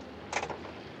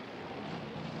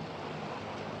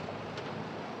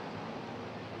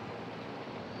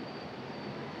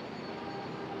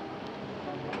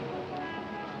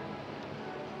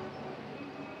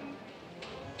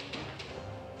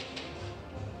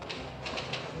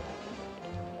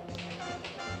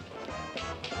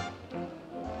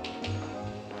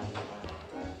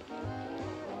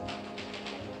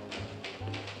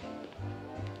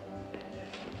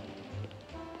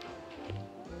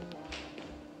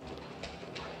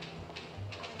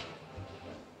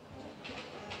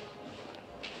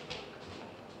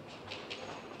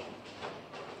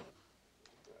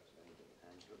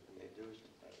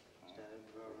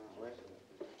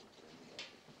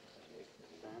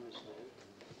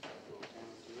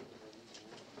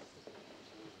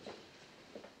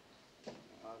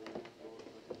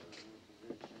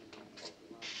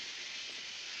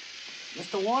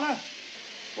 Mr. Warner?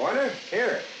 Warner?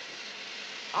 Here.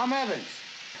 I'm Evans.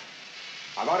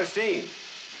 I bought a steam.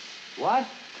 What?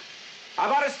 I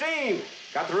bought a steam.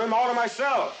 Got the room all to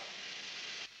myself.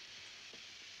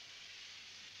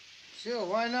 Sure,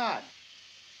 why not?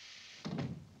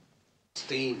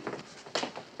 Steam.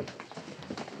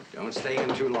 Don't stay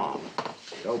in too long.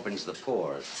 It opens the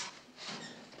pores.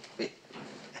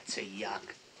 That's a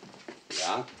yuck.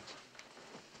 Yeah?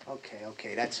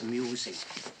 Okay, that's amusing.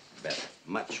 Better.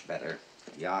 Much better.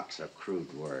 Yuck's a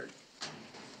crude word.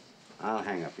 I'll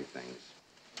hang up your things.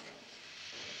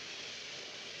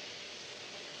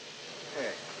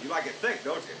 Hey, you like it thick,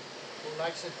 don't you? Who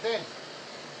likes it thin?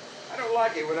 I don't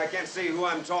like it when I can't see who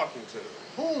I'm talking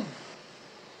to. Whom?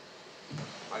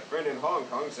 My friend in Hong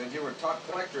Kong said you were top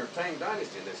collector of Tang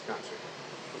Dynasty in this country.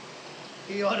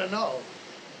 He ought to know.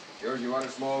 Shows you what a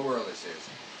small world this is.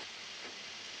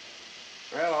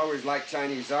 Well, I always liked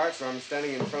Chinese art, so I'm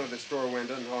standing in front of the store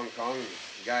window in Hong Kong.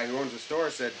 The guy who owns the store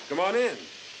said, "Come on in."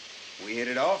 We hit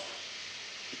it off.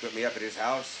 He put me up at his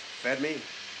house, fed me,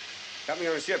 got me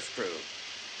on a ship's crew.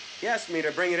 He asked me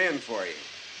to bring it in for you.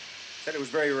 Said it was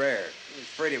very rare. He was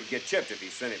afraid it would get chipped if he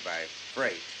sent it by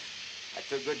freight. I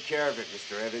took good care of it,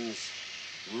 Mr. Evans.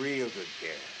 Real good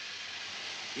care.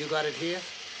 You got it here?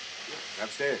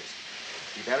 Upstairs.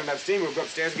 If you've had enough steam, we'll go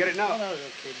upstairs and get it now. No,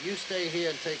 kid. You stay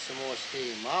here and take some more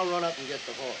steam. I'll run up and get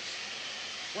the horse.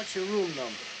 What's your room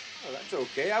number? Oh, that's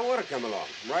okay. I want to come along.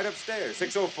 I'm right upstairs,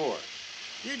 604.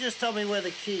 You just tell me where the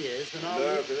key is, and I'll...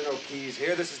 Look, there are no keys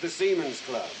here. This is the Seamen's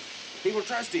Club. People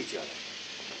trust each other.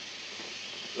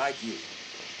 Like you.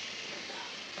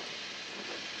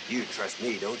 You trust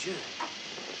me, don't you?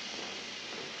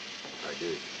 I do.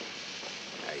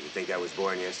 You think I was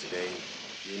born yesterday?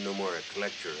 You're no more a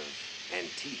collector of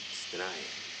antiques than I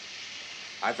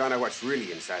am. I found out what's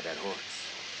really inside that horse.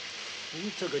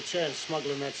 You took a chance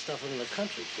smuggling that stuff into the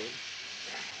country, kid.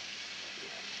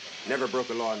 Never broke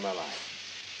a law in my life.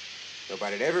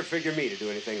 Nobody'd ever figure me to do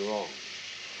anything wrong.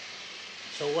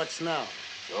 So what's now?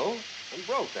 So? I'm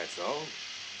broke, that's all.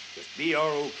 Just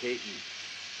B-R-O-K-E.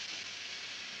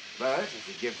 But if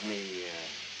you give me,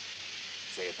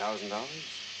 say, $1,000,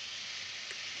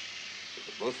 we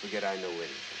could both forget I know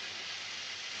anything.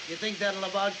 You think that'll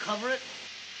about cover it?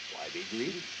 Why be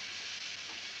greedy?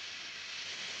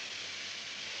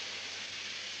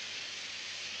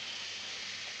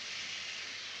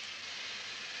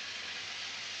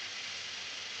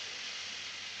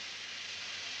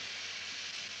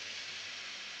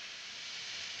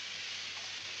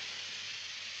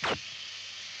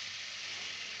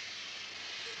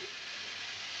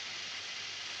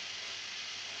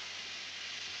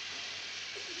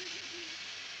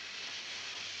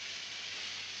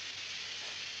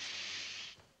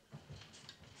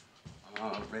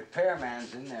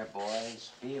 Repairman's in there,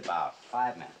 boys. Be about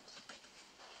 5 minutes.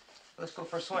 Let's go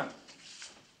for a swim.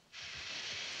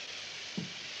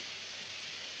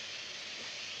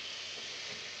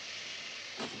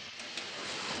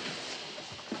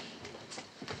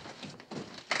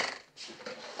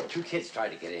 Two kids tried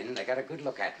to get in. They got a good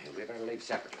look at me. We better leave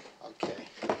separately. Okay.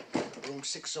 Room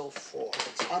 604.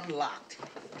 It's unlocked.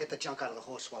 Get the junk out of the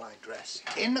horse while I dress.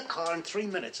 In the car in 3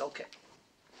 minutes, okay.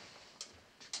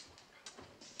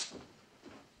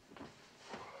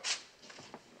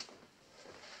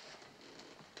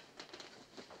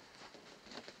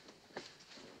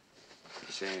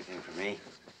 Say anything for me?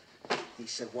 He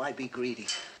said, why be greedy?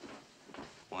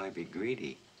 Why be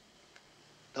greedy?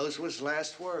 Those were his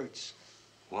last words.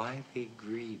 Why be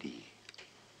greedy?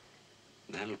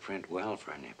 That'll print well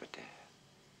for an epitaph.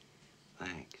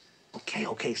 Thanks.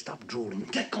 Okay, stop drooling.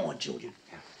 Get going, Julian.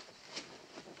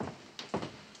 Yeah.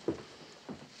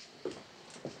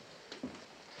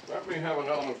 Let me have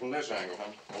another one from this angle,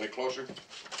 huh? Only closer.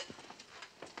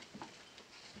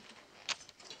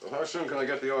 Well, how soon can I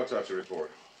get the autopsy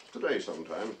report? Today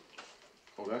sometime.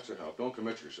 Oh, that's a help. Don't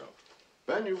commit yourself.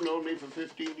 Ben, you've known me for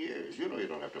 15 years. You know you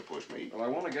don't have to push me. Well, I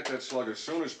want to get that slug as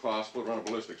soon as possible, run a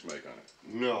ballistics make on it.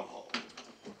 No.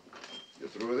 You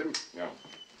through with him? Yeah.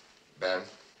 Ben?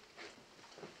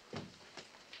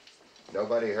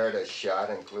 Nobody heard a shot,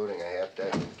 including a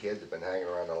half-dozen kids that have been hanging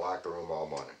around the locker room all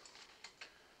morning.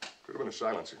 Could have been a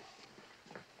silencer.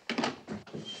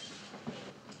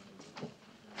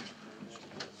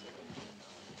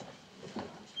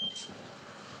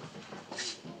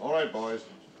 All right, boys.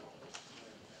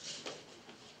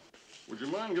 Would you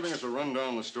mind giving us a rundown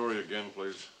of the story again,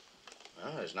 please?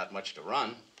 Well, there's not much to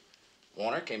run.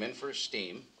 Warner came in for his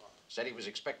steam, said he was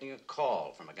expecting a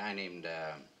call from a guy named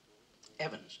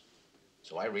Evans.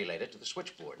 So I relayed it to the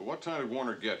switchboard. But what time did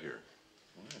Warner get here?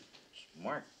 Well, it's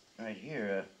marked right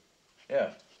here.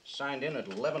 Yeah, signed in at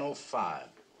 11:05.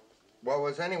 Well,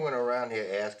 was anyone around here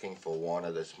asking for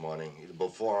Warner this morning, either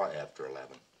before or after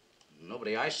 11?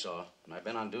 Nobody I saw, and I've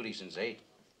been on duty since 8.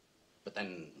 But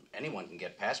then anyone can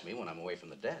get past me when I'm away from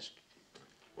the desk.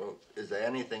 Well, is there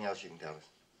anything else you can tell us?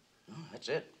 No, that's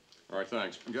it. All right,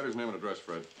 thanks. Get his name and address,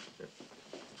 Fred. Sure.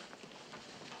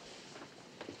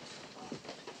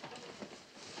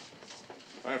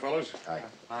 Hi, fellas. Hi.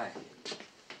 Hi.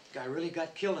 Guy really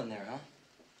got killed in there, huh?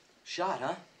 Shot,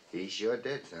 huh? He sure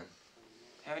did, son.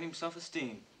 Having himself a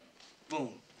steam. Boom.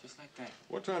 Just like that.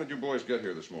 What time did you boys get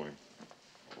here this morning?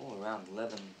 Oh, around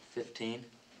 11:15.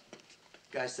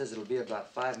 Guy says it'll be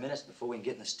about 5 minutes before we can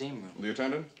get in the steam room. The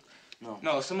attendant? No.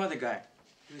 No, some other guy.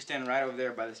 He was standing right over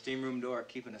there by the steam room door,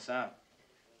 keeping us out.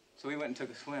 So we went and took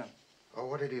a swim. Oh,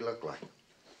 what did he look like?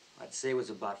 I'd say it was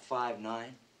about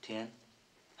 5'9", 10,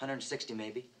 160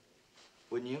 maybe.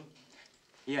 Wouldn't you?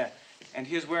 Yeah, and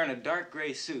he was wearing a dark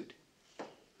gray suit.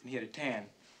 And he had a tan,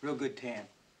 real good tan.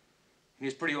 And he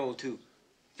was pretty old, too.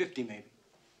 50 maybe.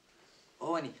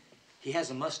 Oh, and he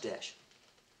has a mustache.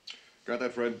 Got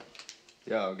that, Fred?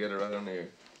 Yeah, I'll get it right on the air.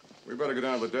 We better go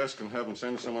down to the desk and have them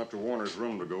send someone up to Warner's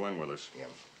room to go in with us. Yeah.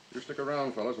 You stick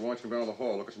around, fellas. We'll watch them down the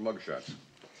hall, look at some mug shots.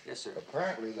 Yes, sir.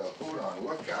 Apparently, the hood on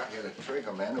lookout hit a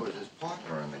trigger man who was his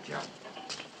partner in the job.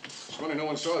 It's funny no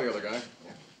one saw the other guy.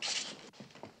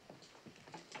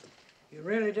 You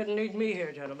really didn't need me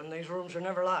here, gentlemen. These rooms are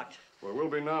never locked. Well, we'll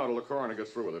be now till the coroner gets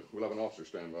through with it. We'll have an officer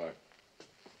stand by.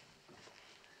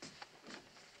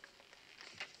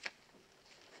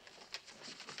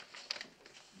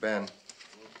 Ben,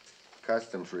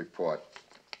 customs report.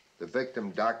 The victim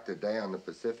docked today on the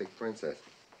Pacific Princess.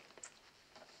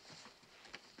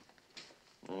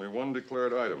 Only one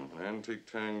declared item, antique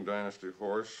Tang Dynasty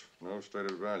horse, no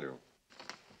stated value.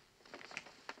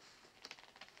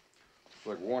 Looks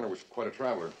like Warner was quite a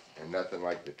traveler. And nothing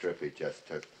like the trip he just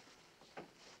took.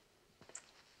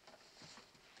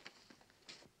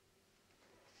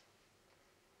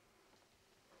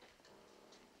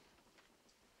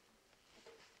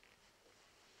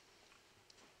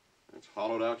 It's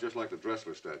hollowed out just like the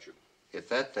Dressler statue. If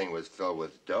that thing was filled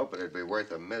with dope, it'd be worth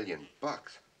 $1 million. Well,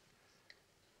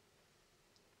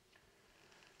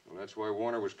 that's why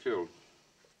Warner was killed.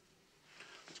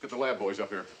 Let's get the lab boys up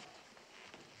here.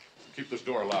 Keep this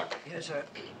door locked. Yes, sir.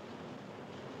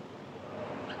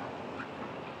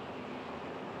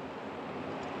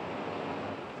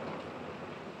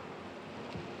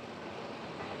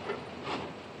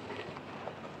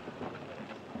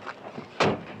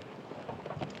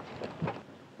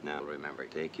 Now remember,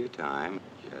 take your time.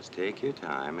 Just take your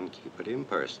time and keep it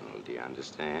impersonal. Do you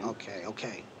understand? Okay,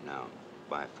 okay. Now,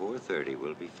 by 4:30,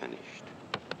 we'll be finished.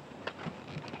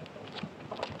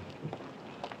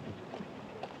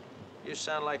 You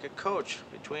sound like a coach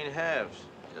between halves.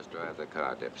 Just drive the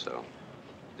car, Dipso.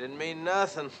 Didn't mean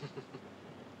nothing.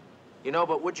 You know,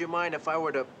 but would you mind if I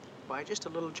were to buy just a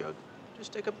little jug?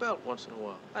 Just take a belt once in a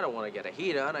while. I don't want to get a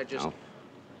heat on. I just... No.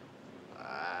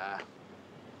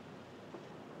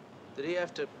 Did he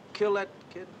have to kill that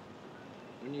kid?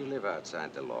 When you live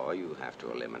outside the law, you have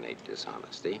to eliminate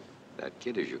dishonesty. That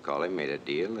kid, as you call him, made a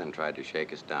deal and tried to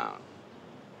shake us down.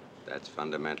 That's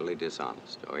fundamentally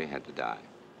dishonest, or he had to die.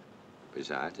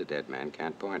 Besides, a dead man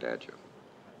can't point at you.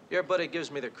 Your buddy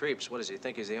gives me the creeps. What does he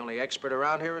think? He's the only expert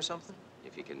around here or something?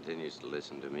 If he continues to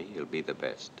listen to me, he'll be the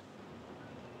best.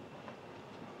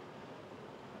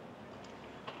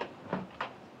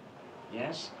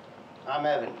 Yes? I'm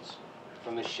Evans,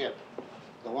 from the ship.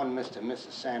 The one Mr. and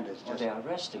Mrs. Sanders just... Well, they are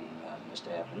resting, Mr.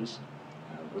 Evans.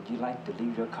 Would you like to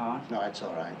leave your car? No, it's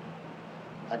all right.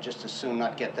 I'd just as soon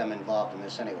not get them involved in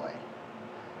this anyway.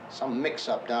 Some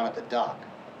mix-up down at the dock.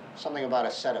 Something about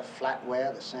a set of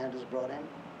flatware the Sanders brought in.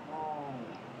 Oh,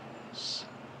 yes.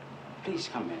 Please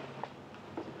come in.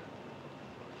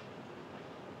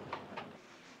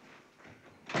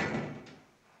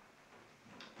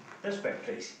 This way,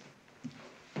 please.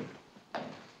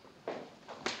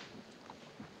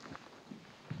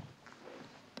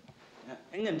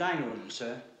 In the dining room,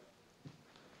 sir.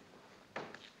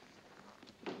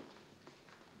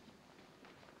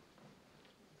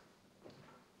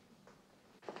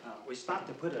 We stopped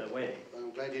to put it away.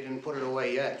 I'm glad you didn't put it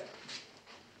away yet.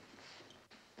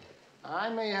 I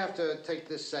may have to take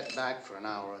this set back for an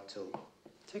hour or two.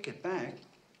 Take it back?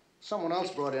 Someone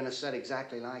else brought in a set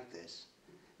exactly like this.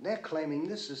 They're claiming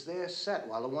this is their set,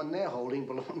 while the one they're holding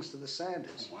belongs to the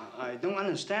Sanders. Well, I don't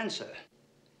understand, sir.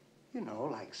 You know,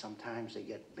 like sometimes they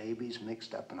get babies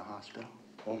mixed up in a hospital.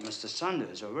 Oh, Mr. Sanders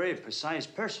is a very precise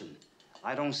person.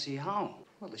 I don't see how.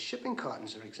 Well, the shipping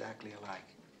cartons are exactly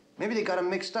alike. Maybe they got them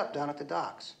mixed up down at the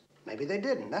docks. Maybe they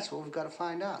didn't. That's what we've got to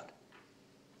find out.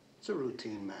 It's a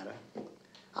routine matter.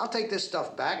 I'll take this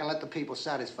stuff back and let the people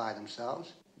satisfy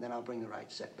themselves. Then I'll bring the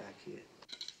right set back here.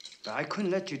 But I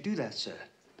couldn't let you do that, sir.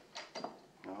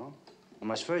 No? I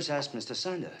must first ask Mr.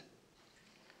 Sanders.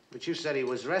 But you said he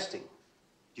was resting.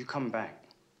 You come back.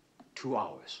 2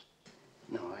 hours.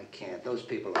 No, I can't. Those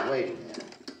people are waiting there.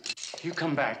 You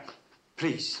come back,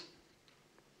 please.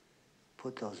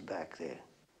 Put those back there.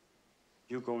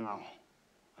 You go now.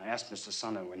 I asked Mr.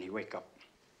 Sanders when he wake up.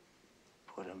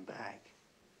 Put them back.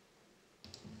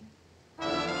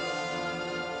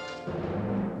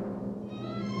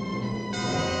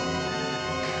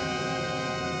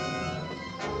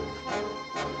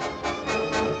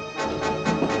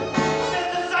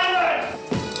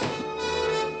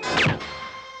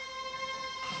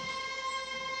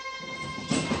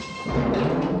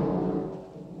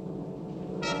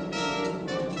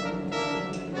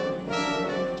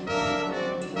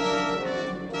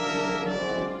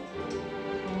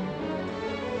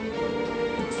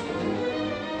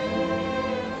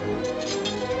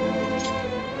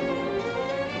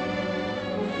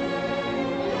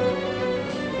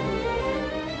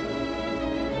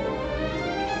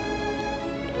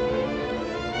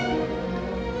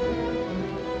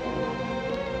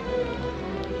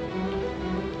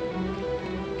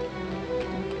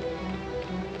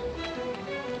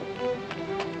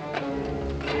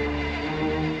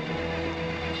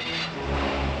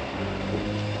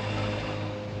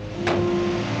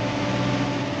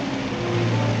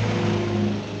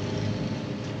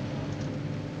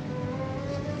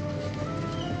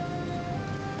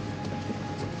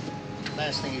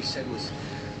 he said was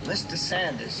Mr.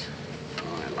 Sanders.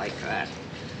 Oh, I like that.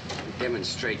 It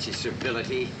demonstrates his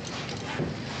servility,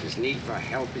 his need for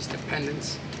help, his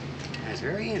dependence. That's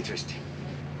very interesting.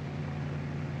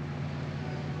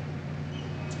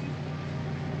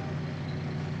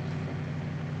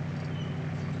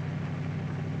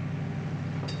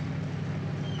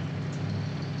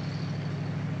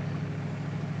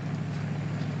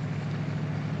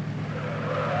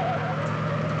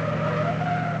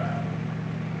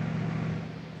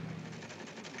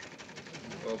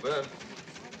 Well, Ben,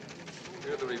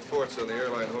 here are the reports on the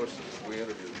airline hostesses we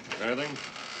interviewed. Anything?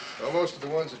 Well, most of the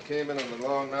ones that came in on the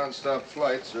long, non-stop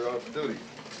flights are off duty.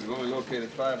 We've only located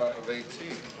 5 out of 18.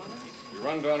 You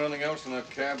run down anything else in that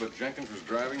cab that Jenkins was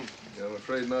driving? Yeah, I'm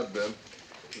afraid not, Ben.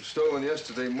 It was stolen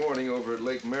yesterday morning over at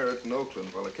Lake Merritt in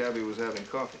Oakland while the cabbie was having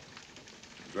coffee.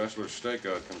 Dressler's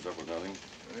stakeout comes up with nothing.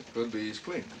 It could be he's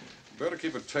clean. Better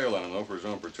keep a tail on him, though, for his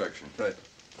own protection. Right.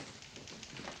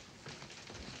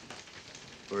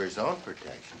 For his own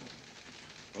protection?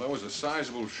 Well, that was a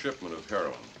sizable shipment of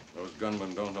heroin. Those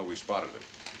gunmen don't know we spotted it.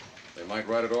 They might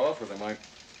write it off, or they might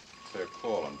play a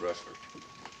call on Dressler.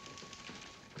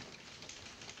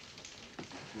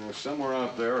 You know, somewhere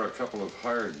out there are a couple of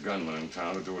hired gunmen in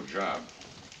town to do a job.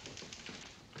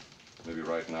 Maybe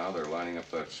right now they're lining up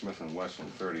that Smith &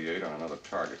 Wesson 38 on another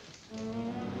target.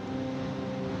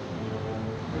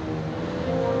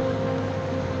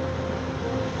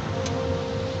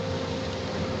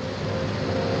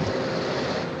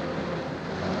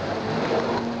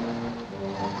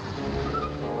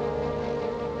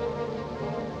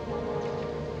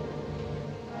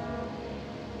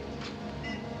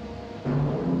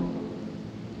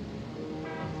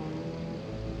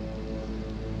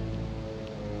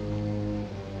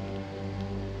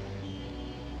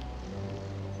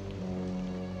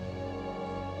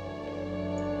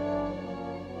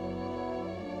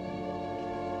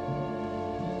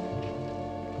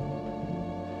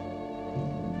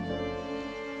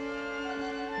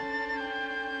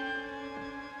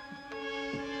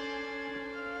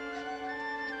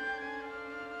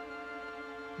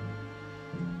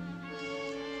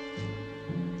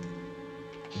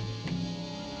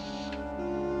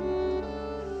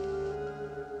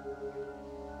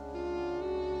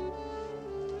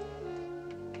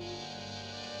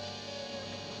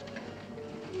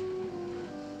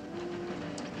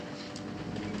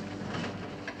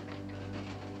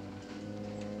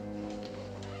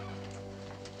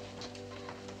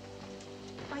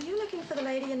 For the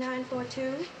lady in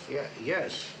 942? Yeah,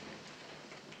 yes.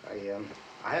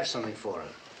 I have something for her.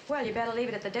 Well, you better leave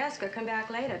it at the desk or come back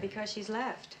later because she's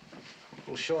left. A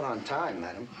little short on time,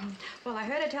 madam. Well, I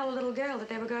heard her tell a little girl that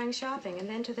they were going shopping and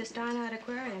then to this dine-out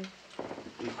aquarium.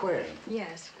 The aquarium?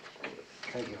 Yes.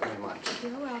 Thank you very much.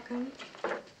 You're welcome.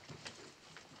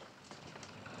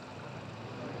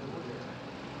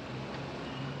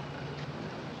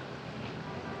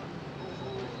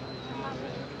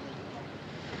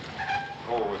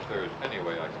 Oh, if there's any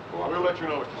way I can cooperate. We'll let you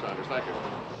know, Mr. Sanders. Thank you.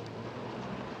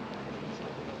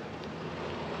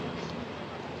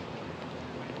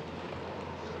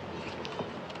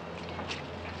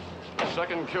 The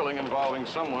second killing involving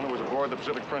someone who was aboard the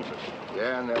Pacific Princess.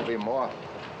 Yeah, and there'll be more.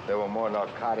 There were more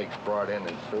narcotics brought in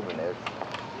than souvenirs.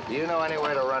 Do you know any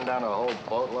way to run down a whole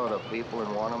boatload of people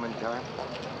and warn them in time?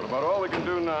 Well, about all we can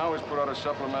do now is put out a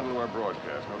supplemental to our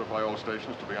broadcast. Notify all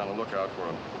stations to be on the lookout for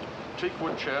a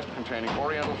teakwood chest containing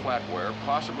Oriental flatware,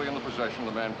 possibly in the possession of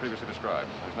the man previously described.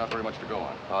 There's not very much to go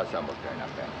on. Oh, some will turn up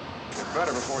then. It's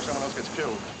better before someone else gets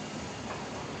killed.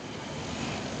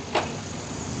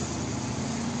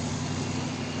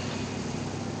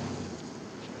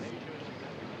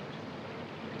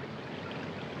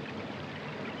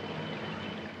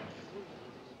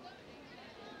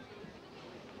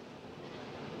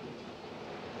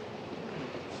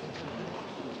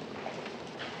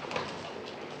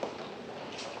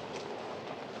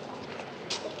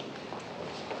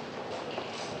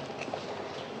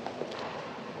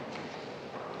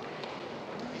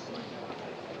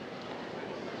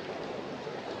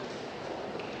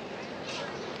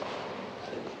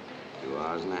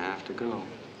 Hours and a half to go.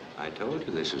 I told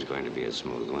you this was going to be a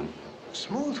smooth one.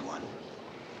 Smooth one?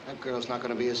 That girl's not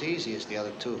going to be as easy as the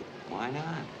other two. Why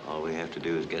not? All we have to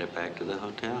do is get her back to the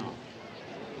hotel.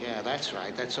 Yeah, that's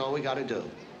right. That's all we got to do.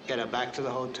 Get her back to the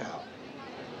hotel.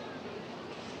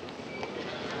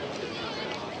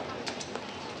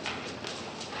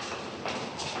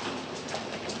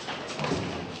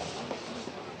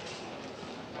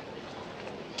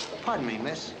 Pardon me,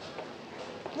 miss.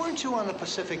 Weren't you on the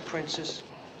Pacific Princess?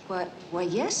 What? Why,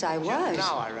 yes, I was.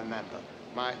 Now I remember.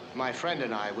 My friend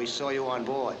and I, we saw you on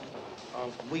board.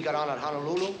 We got on at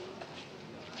Honolulu.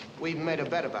 We made a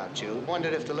bet about you.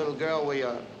 Wondered if the little girl were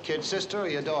your kid sister or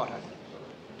your daughter.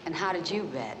 And how did you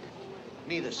bet?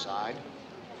 Neither side.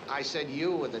 I said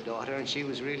you were the daughter and she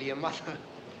was really your mother.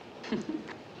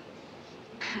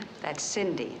 That's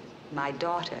Cindy, my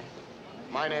daughter.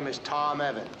 My name is Tom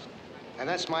Evans. And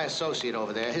that's my associate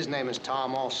over there. His name is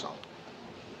Tom also.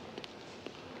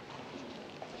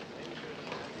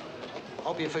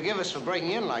 Hope you forgive us for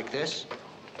breaking in like this.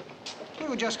 We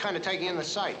were just kind of taking in the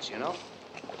sights, you know?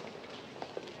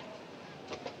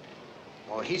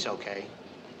 Well, he's okay.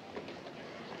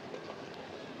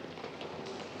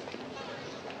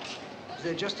 Is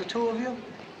there just the two of you?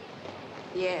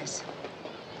 Yes.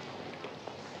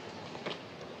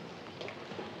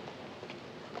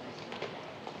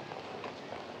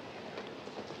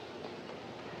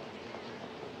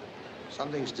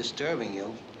 Something's disturbing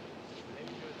you.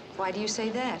 Why do you say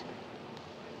that?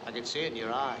 I can see it in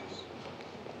your eyes.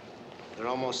 They're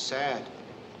almost sad.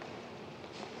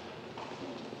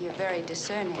 You're very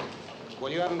discerning.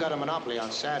 Well, you haven't got a monopoly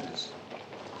on sadness.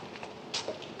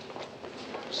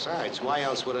 Besides, why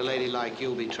else would a lady like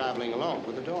you be traveling alone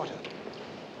with a daughter?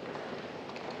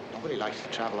 Nobody likes to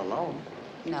travel alone.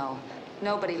 No,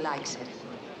 nobody likes it.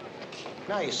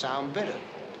 Now you sound bitter.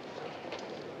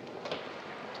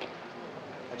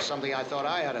 That's something I thought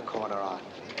I had a corner on.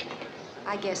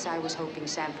 I guess I was hoping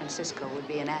San Francisco would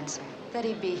be an answer. That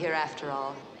he'd be here after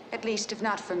all. At least, if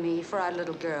not for me, for our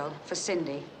little girl, for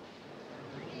Cindy.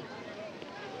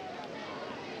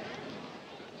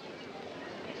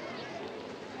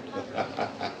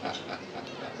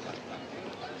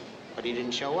 But he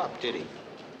didn't show up, did he?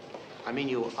 I mean,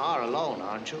 you are alone,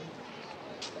 aren't you?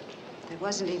 There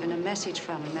wasn't even a message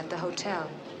from him at the hotel.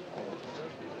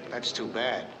 That's too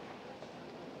bad.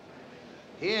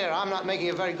 Here, I'm not making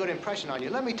a very good impression on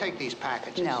you. Let me take these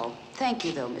packages. No. Thank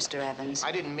you, though, Mr. Evans.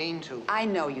 I didn't mean to. I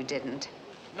know you didn't.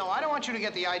 No, I don't want you to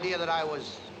get the idea that I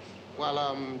was,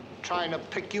 well, trying to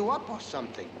pick you up or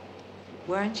something.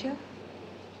 Weren't you?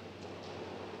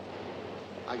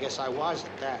 I guess I was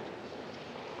at that.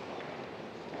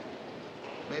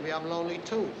 Maybe I'm lonely,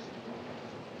 too.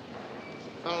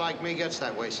 A fellow like me gets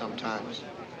that way sometimes.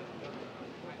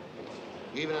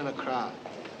 Even in a crowd,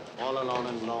 all alone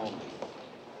and lonely.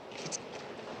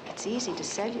 It's easy to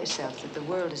sell yourself that the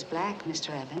world is black, Mr.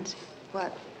 Evans.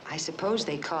 What? I suppose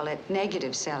they call it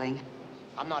negative selling.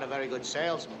 I'm not a very good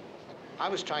salesman. I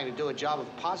was trying to do a job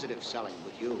of positive selling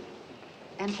with you.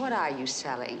 And what are you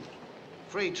selling?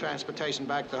 Free transportation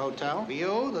back to the hotel for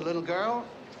you, the little girl,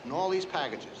 and all these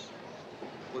packages.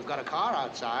 We've got a car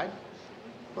outside.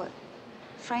 What?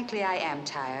 Frankly, I am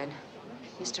tired.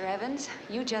 Mr. Evans,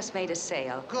 you just made a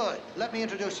sale. Good. Let me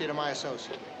introduce you to my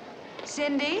associate.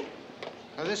 Cindy?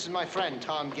 Now, this is my friend,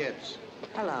 Tom Gibbs.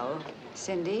 Hello.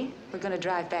 Cindy, we're going to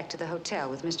drive back to the hotel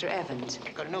with Mr. Evans.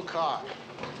 Got a new car.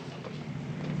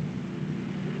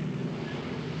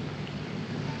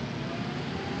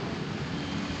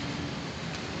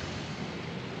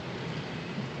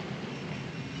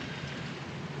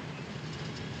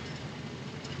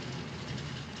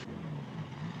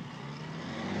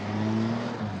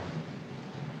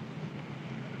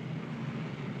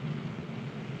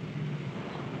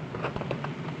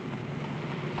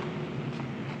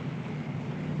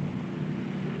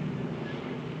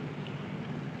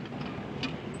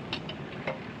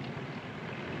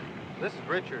 This is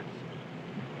Richards.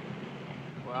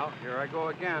 Well, here I go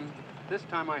again. This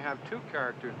time I have two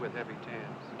characters with heavy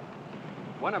tans.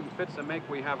 One of them fits the make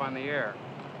we have on the air.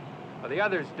 The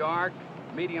other's dark,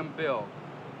 medium build.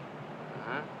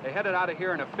 They headed out of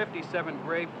here in a '57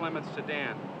 gray Plymouth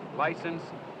sedan, license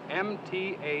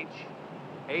MTH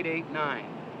 889.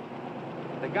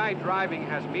 The guy driving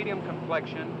has medium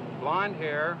complexion, blonde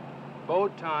hair, bow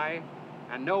tie,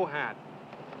 and no hat.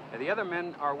 The other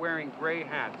men are wearing gray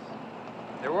hats.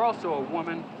 There were also a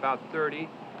woman, about 30,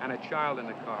 and a child in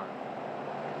the car.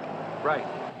 Right.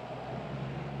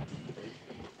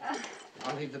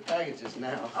 I'll leave the packages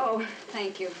now. Oh,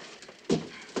 thank you.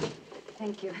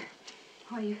 Thank you.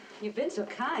 Oh, you've been so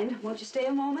kind. Won't you stay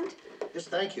a moment? Yes,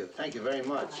 thank you. Thank you very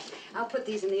much. I'll put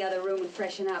these in the other room and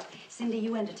freshen up. Cindy,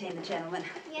 you entertain the gentlemen.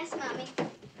 Yes, Mommy.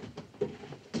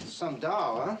 Some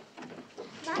doll, huh?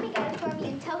 Mommy got it for me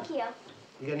in Tokyo.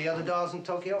 You got any other dolls in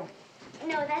Tokyo?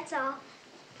 No, that's all.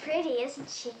 Pretty, isn't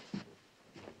she?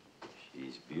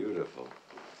 She's beautiful.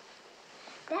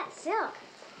 That's silk.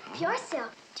 Pure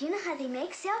silk. Do you know how they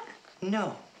make silk?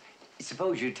 No.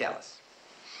 Suppose you tell us.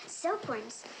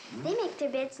 Silkworms. They make their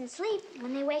beds and sleep.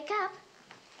 When they wake up,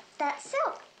 that's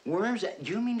silk. Worms?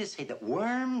 Do you mean to say that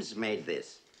worms made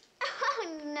this? Oh,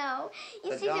 no.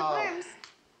 You The see, doll. the worms...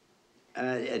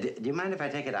 Do you mind if I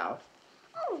take it out?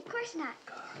 Oh, of course not.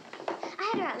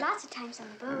 I had her out lots of times on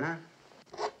the boat.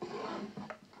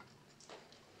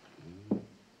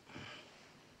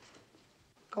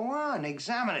 Go on,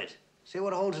 examine it. See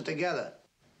what holds it together.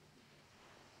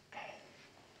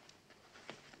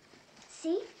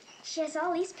 See? She has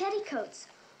all these petticoats.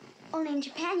 Only in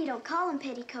Japan you don't call them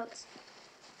petticoats.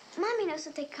 Mommy knows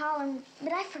what they call them,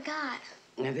 but I forgot.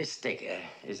 Now, this stick,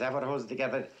 is that what holds it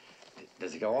together?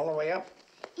 Does it go all the way up?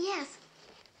 Yes.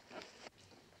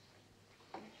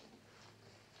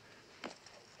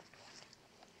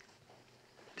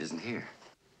 It isn't here.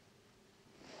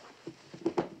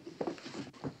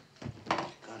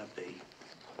 Gotta be.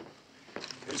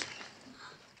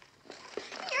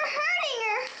 You're hurting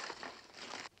her.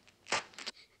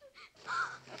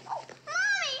 Oh,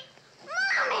 Mommy!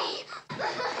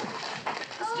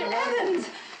 Mr. Evans!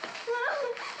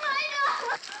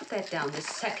 Put that down this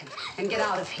second and get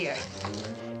out of here.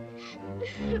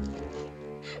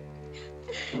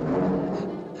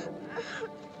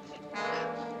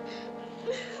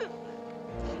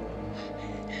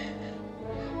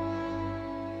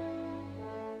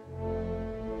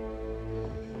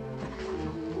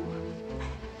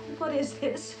 What is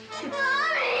this?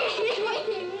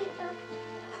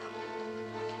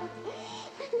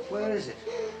 Where is it?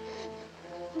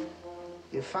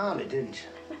 You found it, didn't you?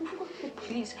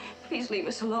 Please leave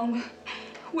us alone.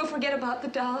 We'll forget about the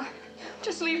doll.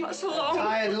 Just leave us alone.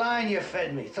 Tired line you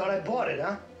fed me. Thought I bought it,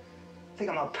 huh? Think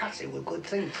I'm a patsy with good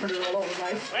thing printed all over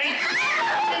my face?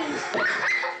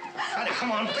 Try to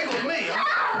come on big with me,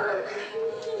 huh?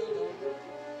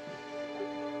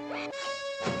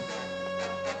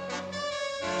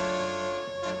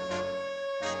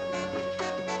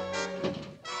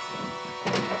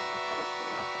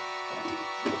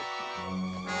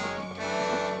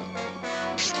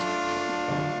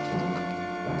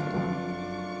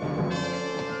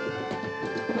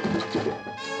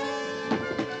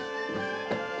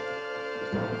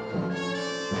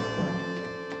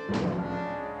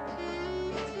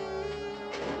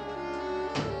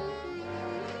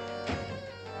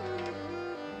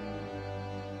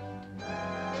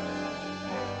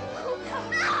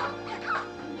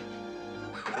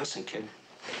 Listen, kid.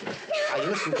 Now, you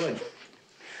listen good.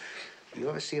 You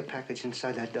ever see a package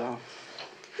inside that doll?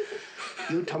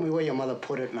 You tell me where your mother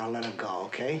put it, and I'll let her go,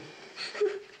 okay?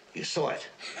 You saw it.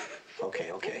 Okay.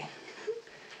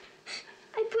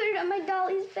 I put it on my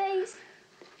dolly's face.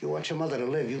 You want your mother to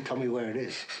live, you tell me where it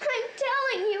is. I'm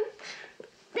telling you.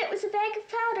 There was a bag of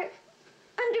powder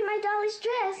under my dolly's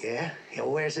dress. Yeah? Yeah,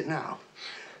 where's it now?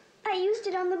 I used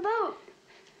it on the boat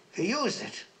You used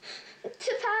it. to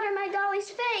powder my dolly's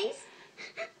face.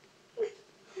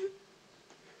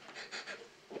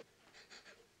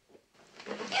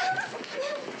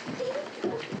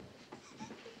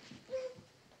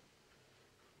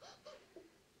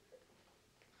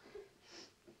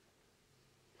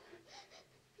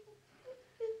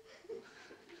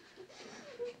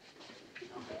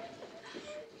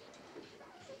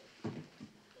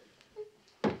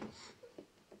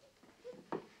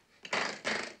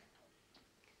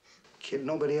 Kid,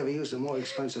 nobody ever used a more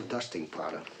expensive dusting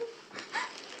powder.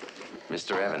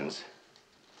 Mr. Evans.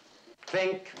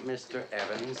 Think, Mr.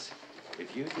 Evans.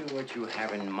 If you do what you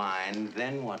have in mind,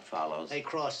 then what follows? They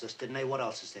crossed us, didn't they? What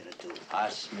else is there to do?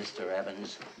 Us, Mr.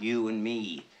 Evans. You and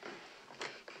me.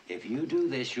 If you do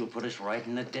this, you'll put us right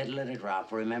in the dead letter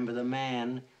drop. Remember the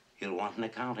man. He'll want an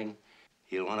accounting.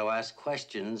 He'll want to ask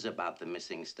questions about the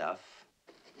missing stuff.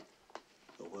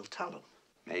 Well, we'll tell him.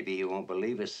 Maybe he won't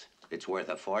believe us. It's worth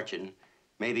a fortune.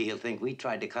 Maybe he'll think we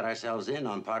tried to cut ourselves in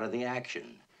on part of the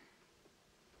action.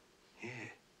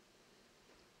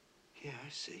 Yeah, I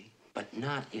see. But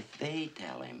not if they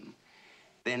tell him.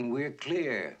 Then we're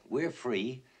clear. We're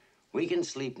free. We can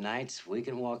sleep nights. We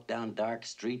can walk down dark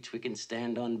streets. We can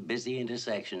stand on busy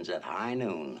intersections at high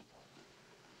noon.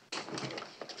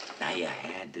 Now, you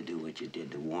had to do what you did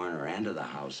to Warner and to the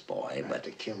houseboy, but...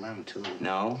 to kill them, too.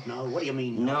 No? No? What do you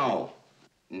mean? No.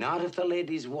 Not if the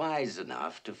lady's wise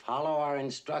enough to follow our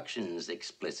instructions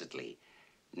explicitly.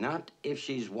 Not if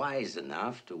she's wise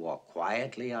enough to walk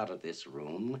quietly out of this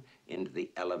room into the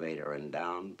elevator and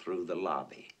down through the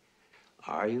lobby.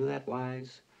 Are you that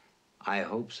wise? I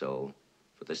hope so,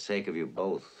 for the sake of you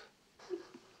both.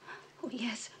 Oh,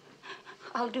 yes.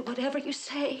 I'll do whatever you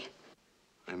say.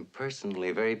 I'm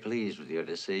personally very pleased with your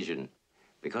decision,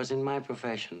 because in my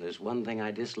profession, there's one thing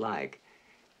I dislike,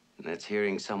 and that's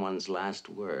hearing someone's last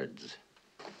words.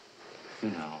 You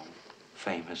know,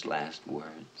 famous last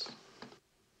words.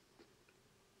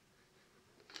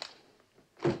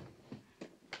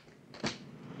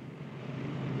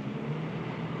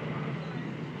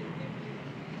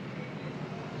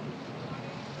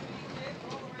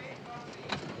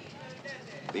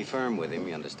 Be firm with him,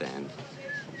 you understand?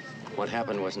 What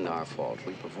happened wasn't our fault.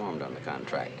 We performed on the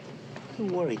contract. You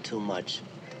worry too much.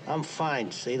 I'm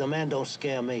fine, see? The man don't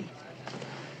scare me.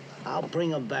 I'll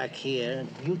bring him back here,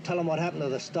 and you tell him what happened to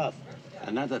the stuff.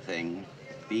 Another thing,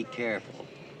 be careful.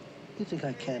 You think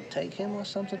I can't take him or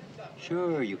something?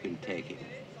 Sure, you can take him.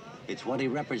 It's what he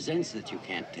represents that you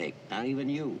can't take, not even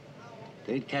you.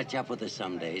 They'd catch up with us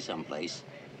someday, someplace.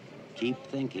 Keep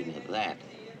thinking of that.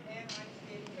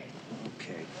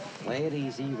 Okay. Play it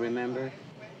easy, remember?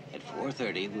 At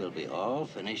 4:30, we'll be all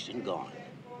finished and gone.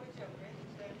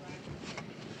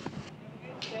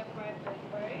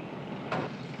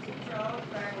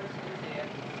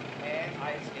 And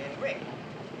ice and Rick.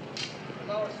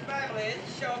 The most fabulous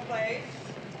show place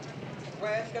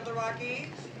west of the Rockies.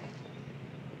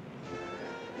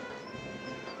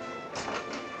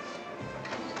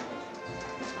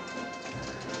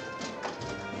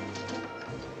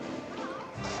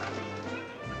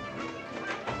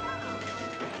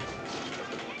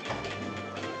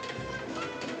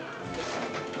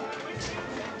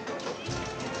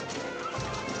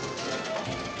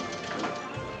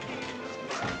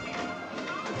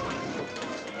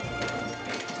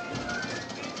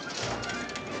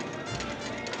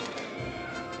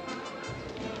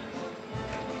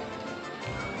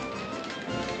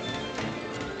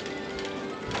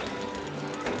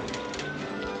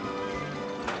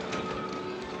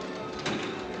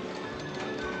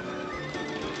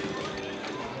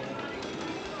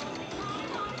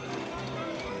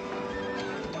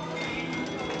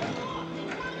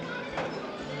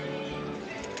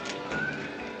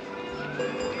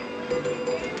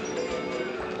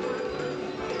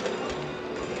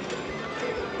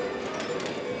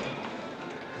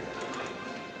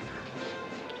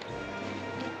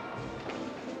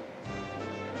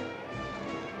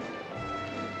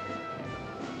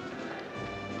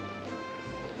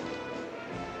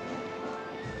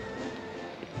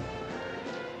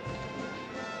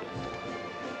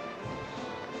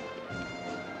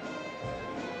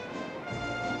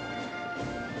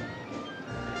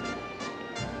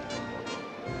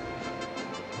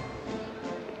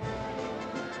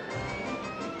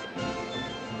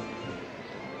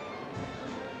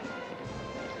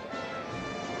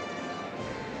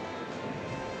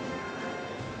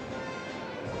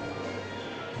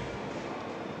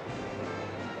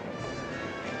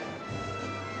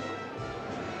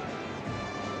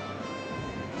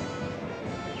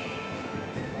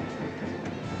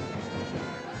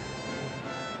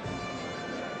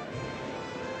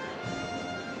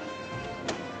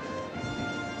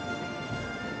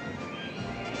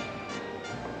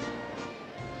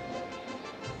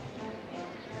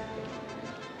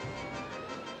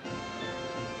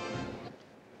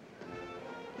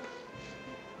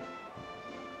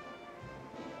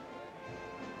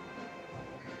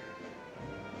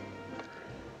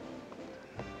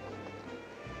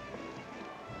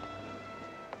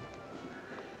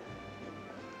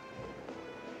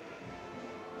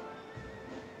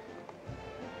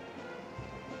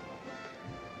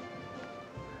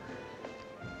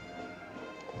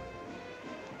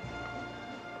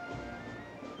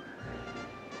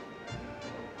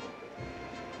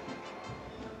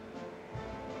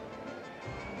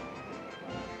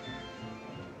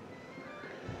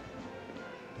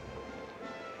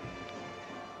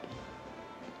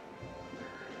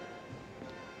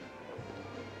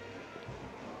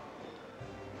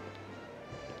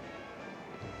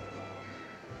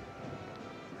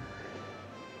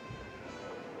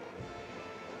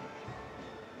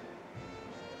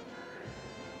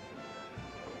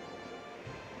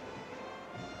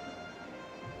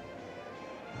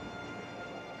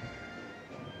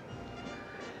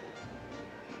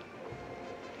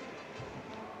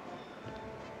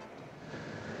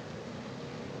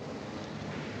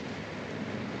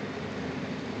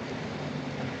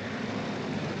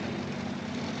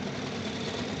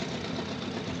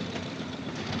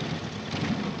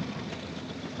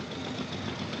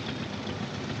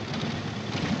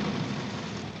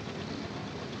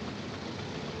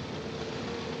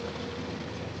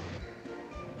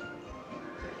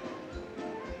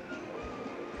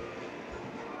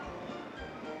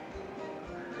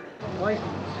 License,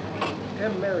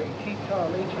 M. Mary, T.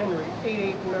 Tom, H. Henry,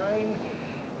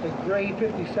 889, the gray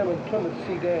 57 Plymouth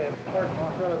sedan, parked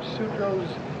in front of Sudrow's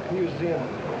Museum.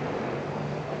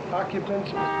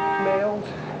 Occupants, males,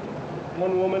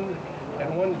 one woman,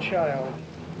 and one child.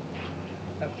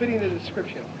 Fitting the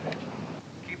description.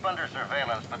 Keep under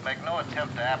surveillance, but make no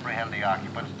attempt to apprehend the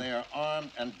occupants. They are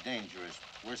armed and dangerous.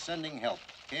 We're sending help.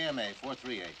 KMA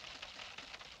 438.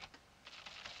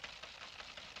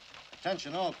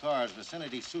 Attention all cars,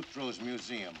 vicinity Sutro's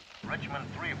Museum. Richmond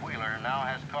 3-wheeler now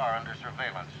has car under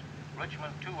surveillance.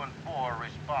 Richmond 2 and 4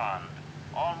 respond.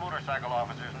 All motorcycle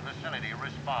officers in vicinity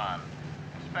respond.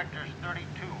 Inspectors 32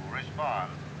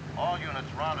 respond. All units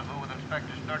rendezvous with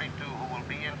Inspectors 32 who will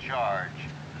be in charge.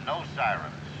 No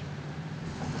sirens.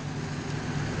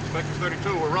 Inspectors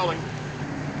 32, we're rolling.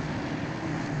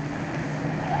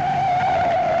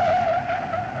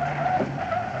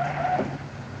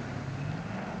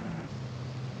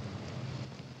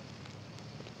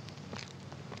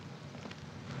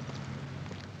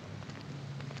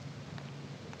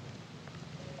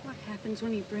 What happens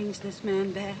when he brings this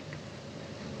man back?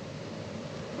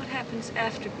 What happens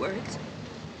afterwards?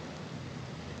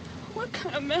 What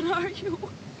kind of men are you?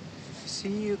 See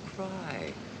you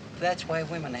cry. That's why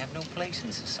women have no place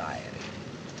in society.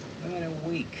 Women are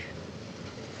weak.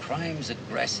 Crime's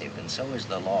aggressive, and so is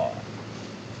the law.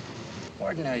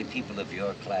 Ordinary people of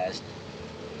your class,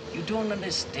 you don't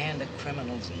understand a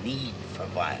criminal's need for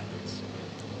violence.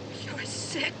 You're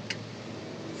sick.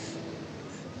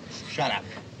 Shut up.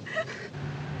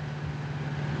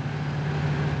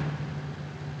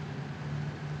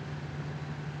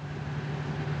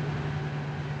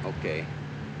 Okay.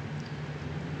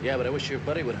 Yeah, but I wish your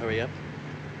buddy would hurry up.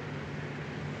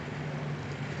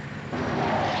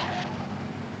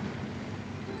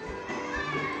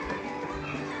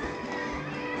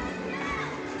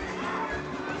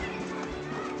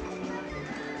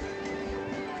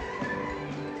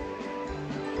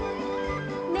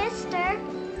 Mister,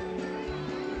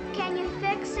 can you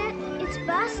fix it? It's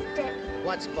busted.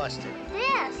 What's busted?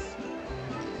 This.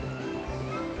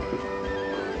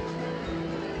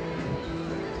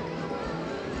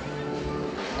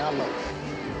 Now look.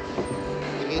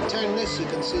 If you turn this, you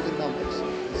can see the numbers.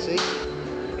 See?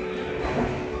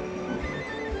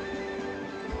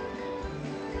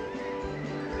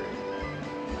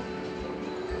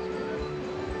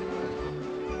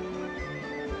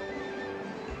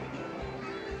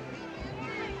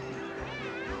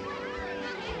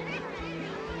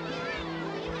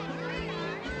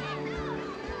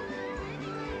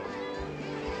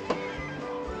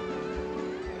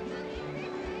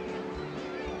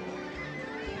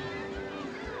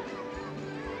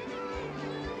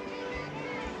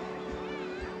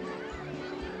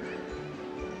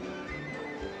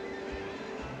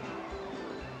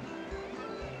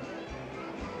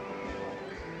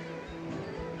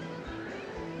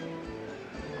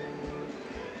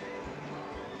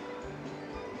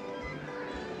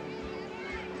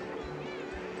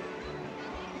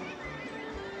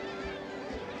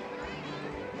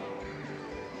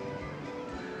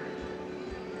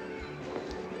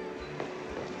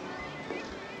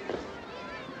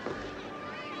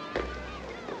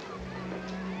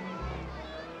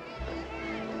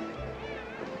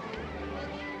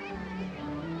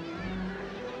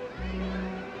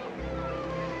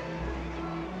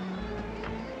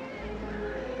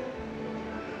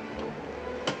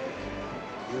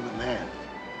 You're the man.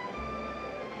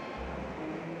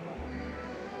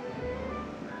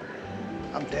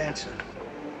 I'm dancing.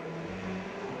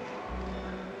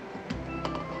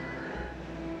 I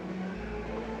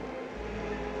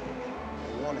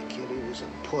warned a kid he was a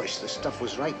push. The stuff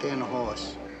was right there in the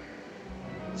horse.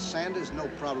 Sanders, no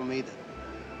problem either.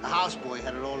 The houseboy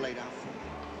had it all laid out for me.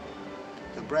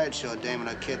 The Bradshaw dame and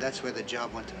her kid, that's where the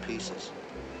job went to pieces.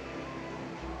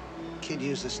 Kid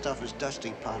used the stuff as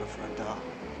dusting powder for a doll.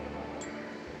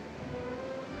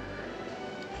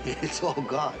 It's all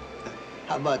gone.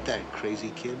 How about that,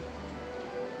 crazy kid?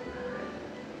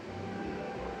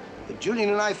 But Julian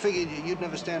and I figured you'd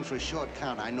never stand for a short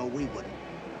count. I know we wouldn't.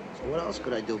 So what else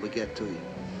could I do but get to you?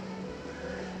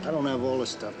 I don't have all the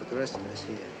stuff, but the rest of it's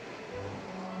here.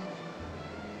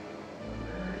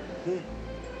 Here.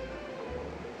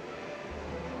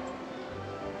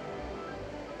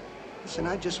 Listen,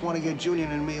 I just want to get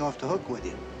Julian and me off the hook with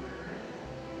you.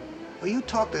 Well, you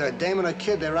talk to that dame and her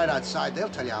kid, they're right outside. They'll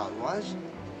tell you how it was.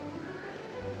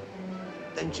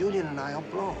 Then Julian and I'll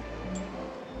blow.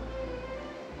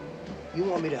 You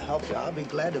want me to help you, I'll be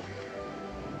glad to.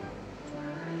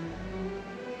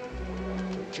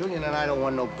 Julian and I don't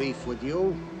want no beef with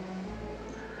you.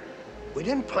 We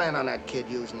didn't plan on that kid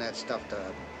using that stuff to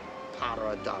powder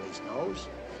a dolly's nose.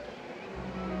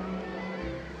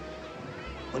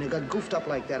 When you got goofed up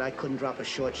like that, I couldn't drop a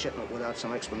short shipment without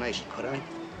some explanation, could I?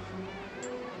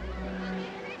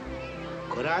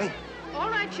 Could I? All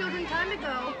right, children, time to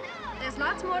go. There's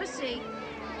lots more to see.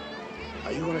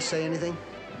 Are you gonna say anything?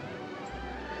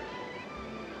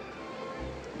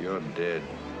 You're dead.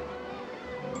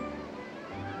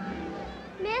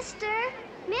 Mister!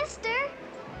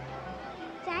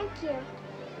 Thank you.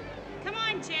 Come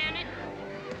on, Janet.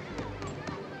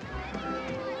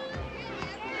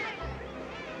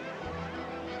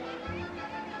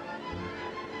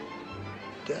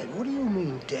 Dead? What do you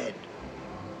mean, dead?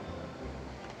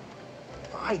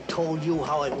 I told you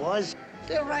how it was.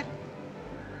 They're right.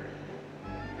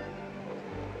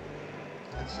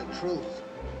 That's the truth.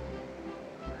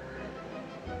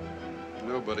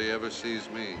 Nobody ever sees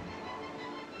me.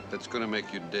 That's gonna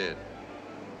make you dead.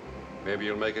 Maybe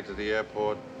you'll make it to the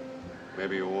airport,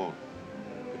 maybe you won't.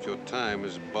 But your time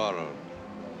is borrowed.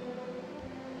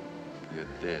 You're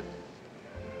dead.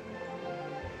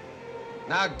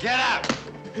 Now get out!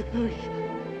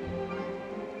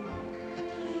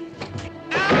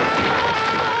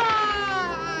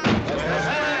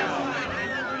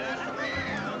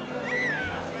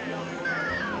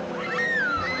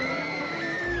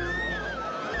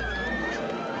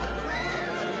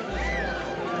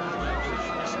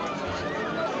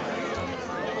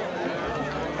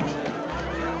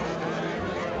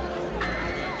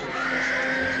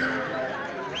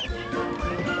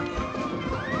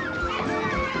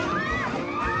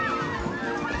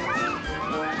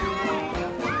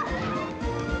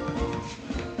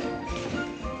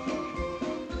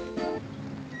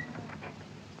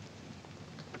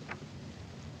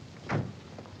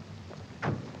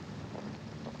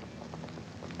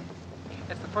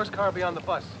 First car be on the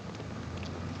bus.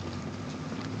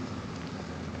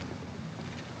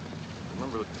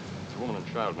 Remember, there's a woman and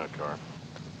child in that car.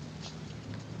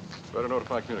 Better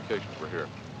notify communications we're here.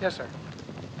 Yes, sir.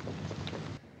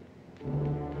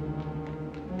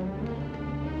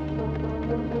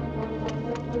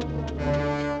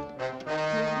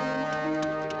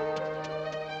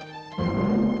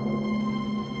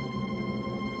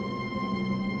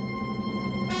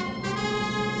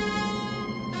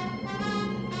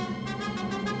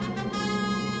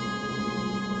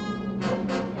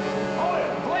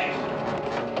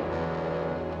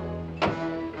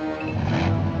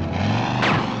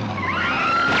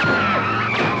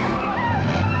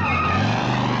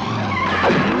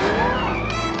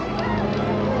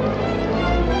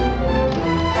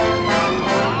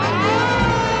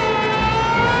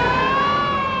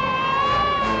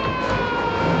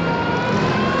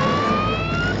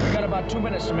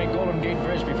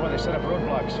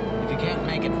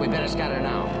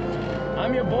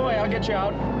 Get you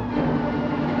out.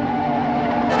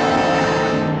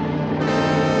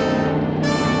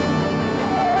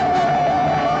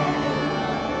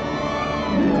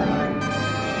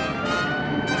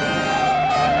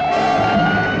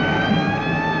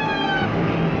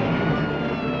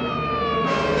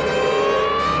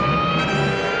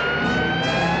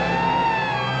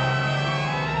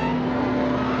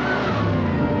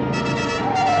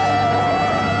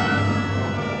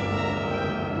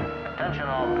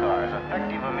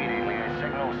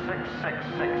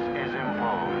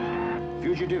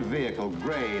 Vehicle,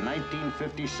 gray,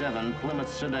 1957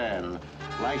 Plymouth sedan.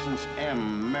 License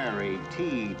M. Mary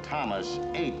T. Thomas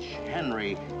H.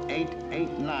 Henry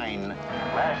 889.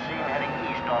 Last seen heading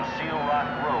east on Seal Rock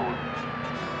Road.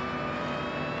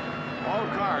 All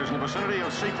cars in the vicinity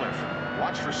of Seacliff.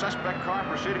 Watch for suspect car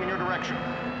proceeding in your direction.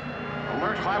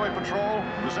 Alert Highway Patrol,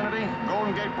 vicinity,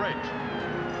 Golden Gate Bridge.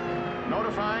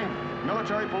 Notify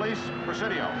military police,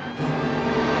 Presidio.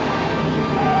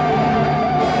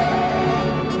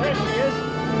 There she is.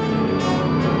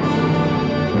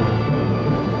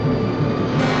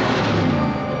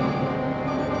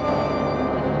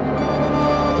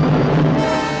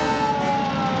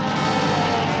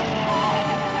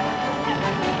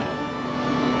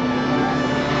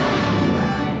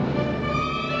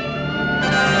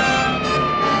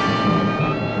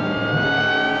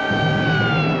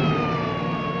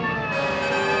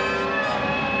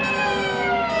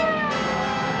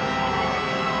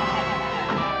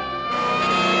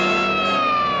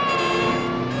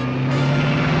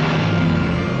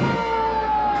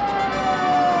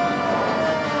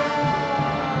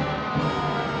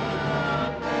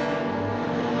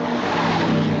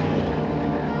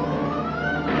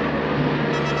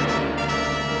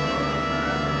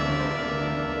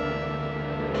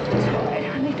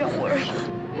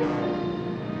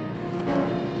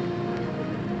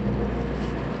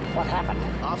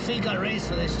 Got raised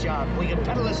for this job. We can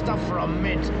peddle this stuff for a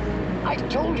mint. I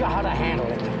told you how to handle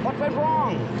it. What went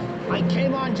wrong? I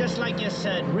came on just like you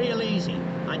said, real easy.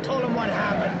 I told him what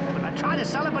happened. I tried to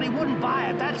sell it, but he wouldn't buy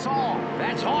it, that's all.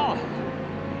 That's all?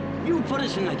 You put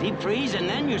us in the deep freeze, and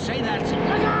then you say that's... That's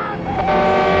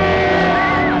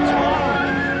all?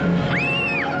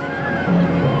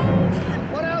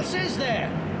 What else is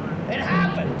there? It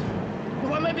happened.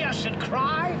 Well, maybe I should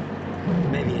cry?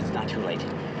 Maybe it's not too late.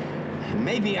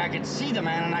 Maybe I could see the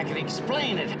man and I could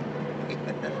explain it.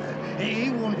 He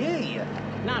won't hear you.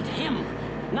 Not him.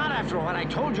 Not after what I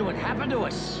told you would happen to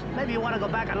us. Maybe you want to go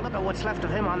back and look at what's left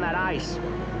of him on that ice.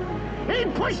 He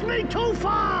pushed me too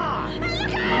far!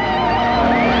 Look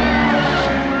out!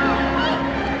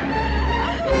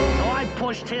 So I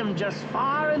pushed him just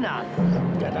far enough.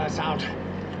 Get us out.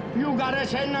 You got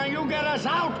us in, now you get us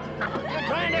out! You're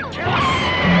trying to kill us!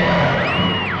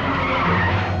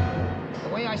 The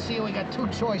way I see it, we got two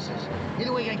choices.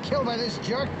 Either we get killed by this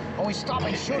jerk, or we stop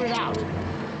and shoot it out.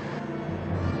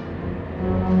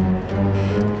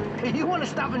 You want to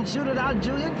stop and shoot it out,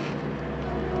 Julian?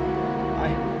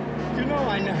 You know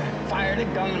I never fired a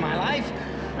gun in my life.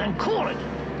 Then cool it.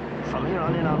 From here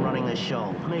on in, I'm running this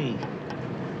show. Me.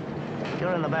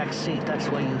 You're in the back seat. That's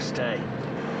where you stay.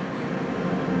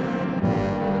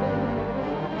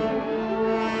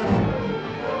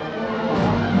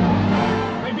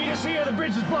 Maybe you see her. The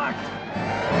bridge is blocked.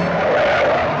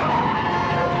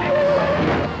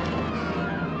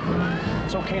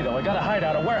 It's okay, though. I got a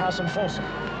hideout, a warehouse in Folsom.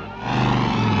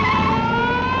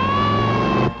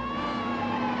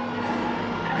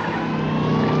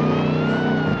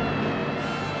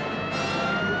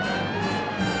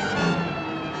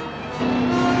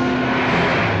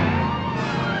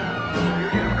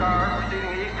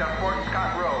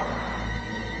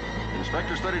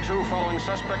 Inspectors 32 following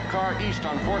suspect car east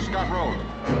on 4 Scott Road.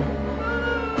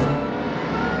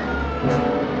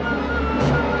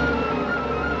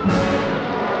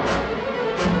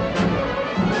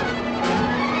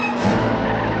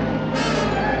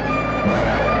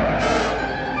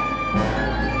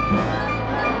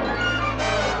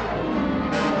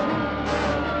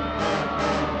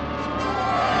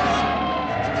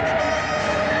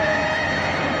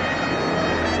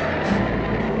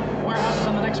 Warehouse is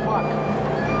on the next block.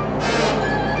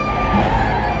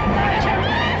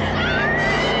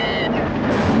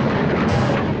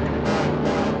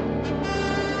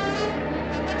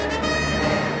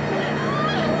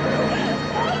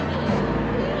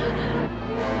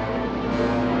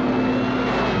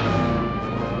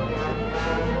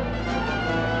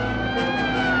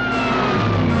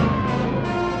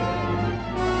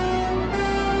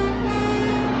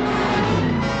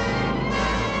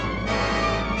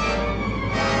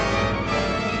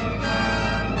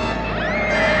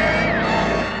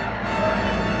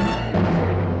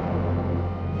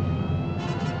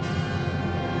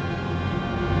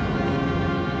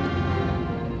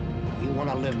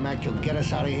 Mac, you'll get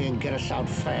us out of here and get us out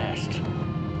fast.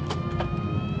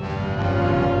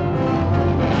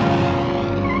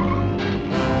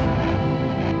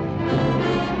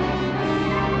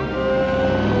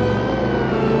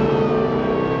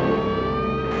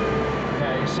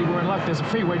 Yeah, you see, we're in luck. There's a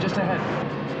freeway just ahead.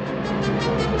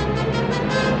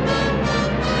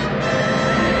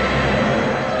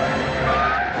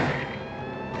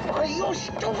 Are you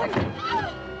stupid?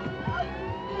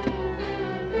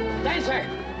 Dancer!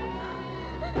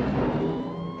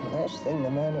 Last thing the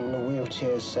man in the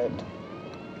wheelchair said.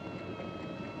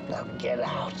 Now get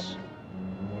out.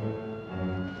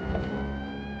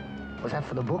 Was that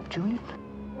for the book, Julian?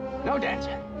 No,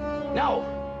 Dancer. No!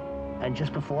 And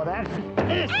just before that?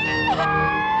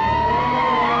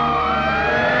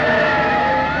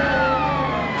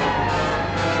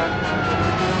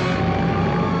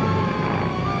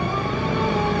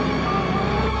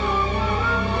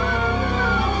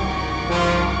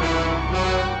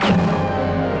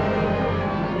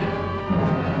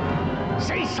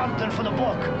 Say something for the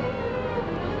book.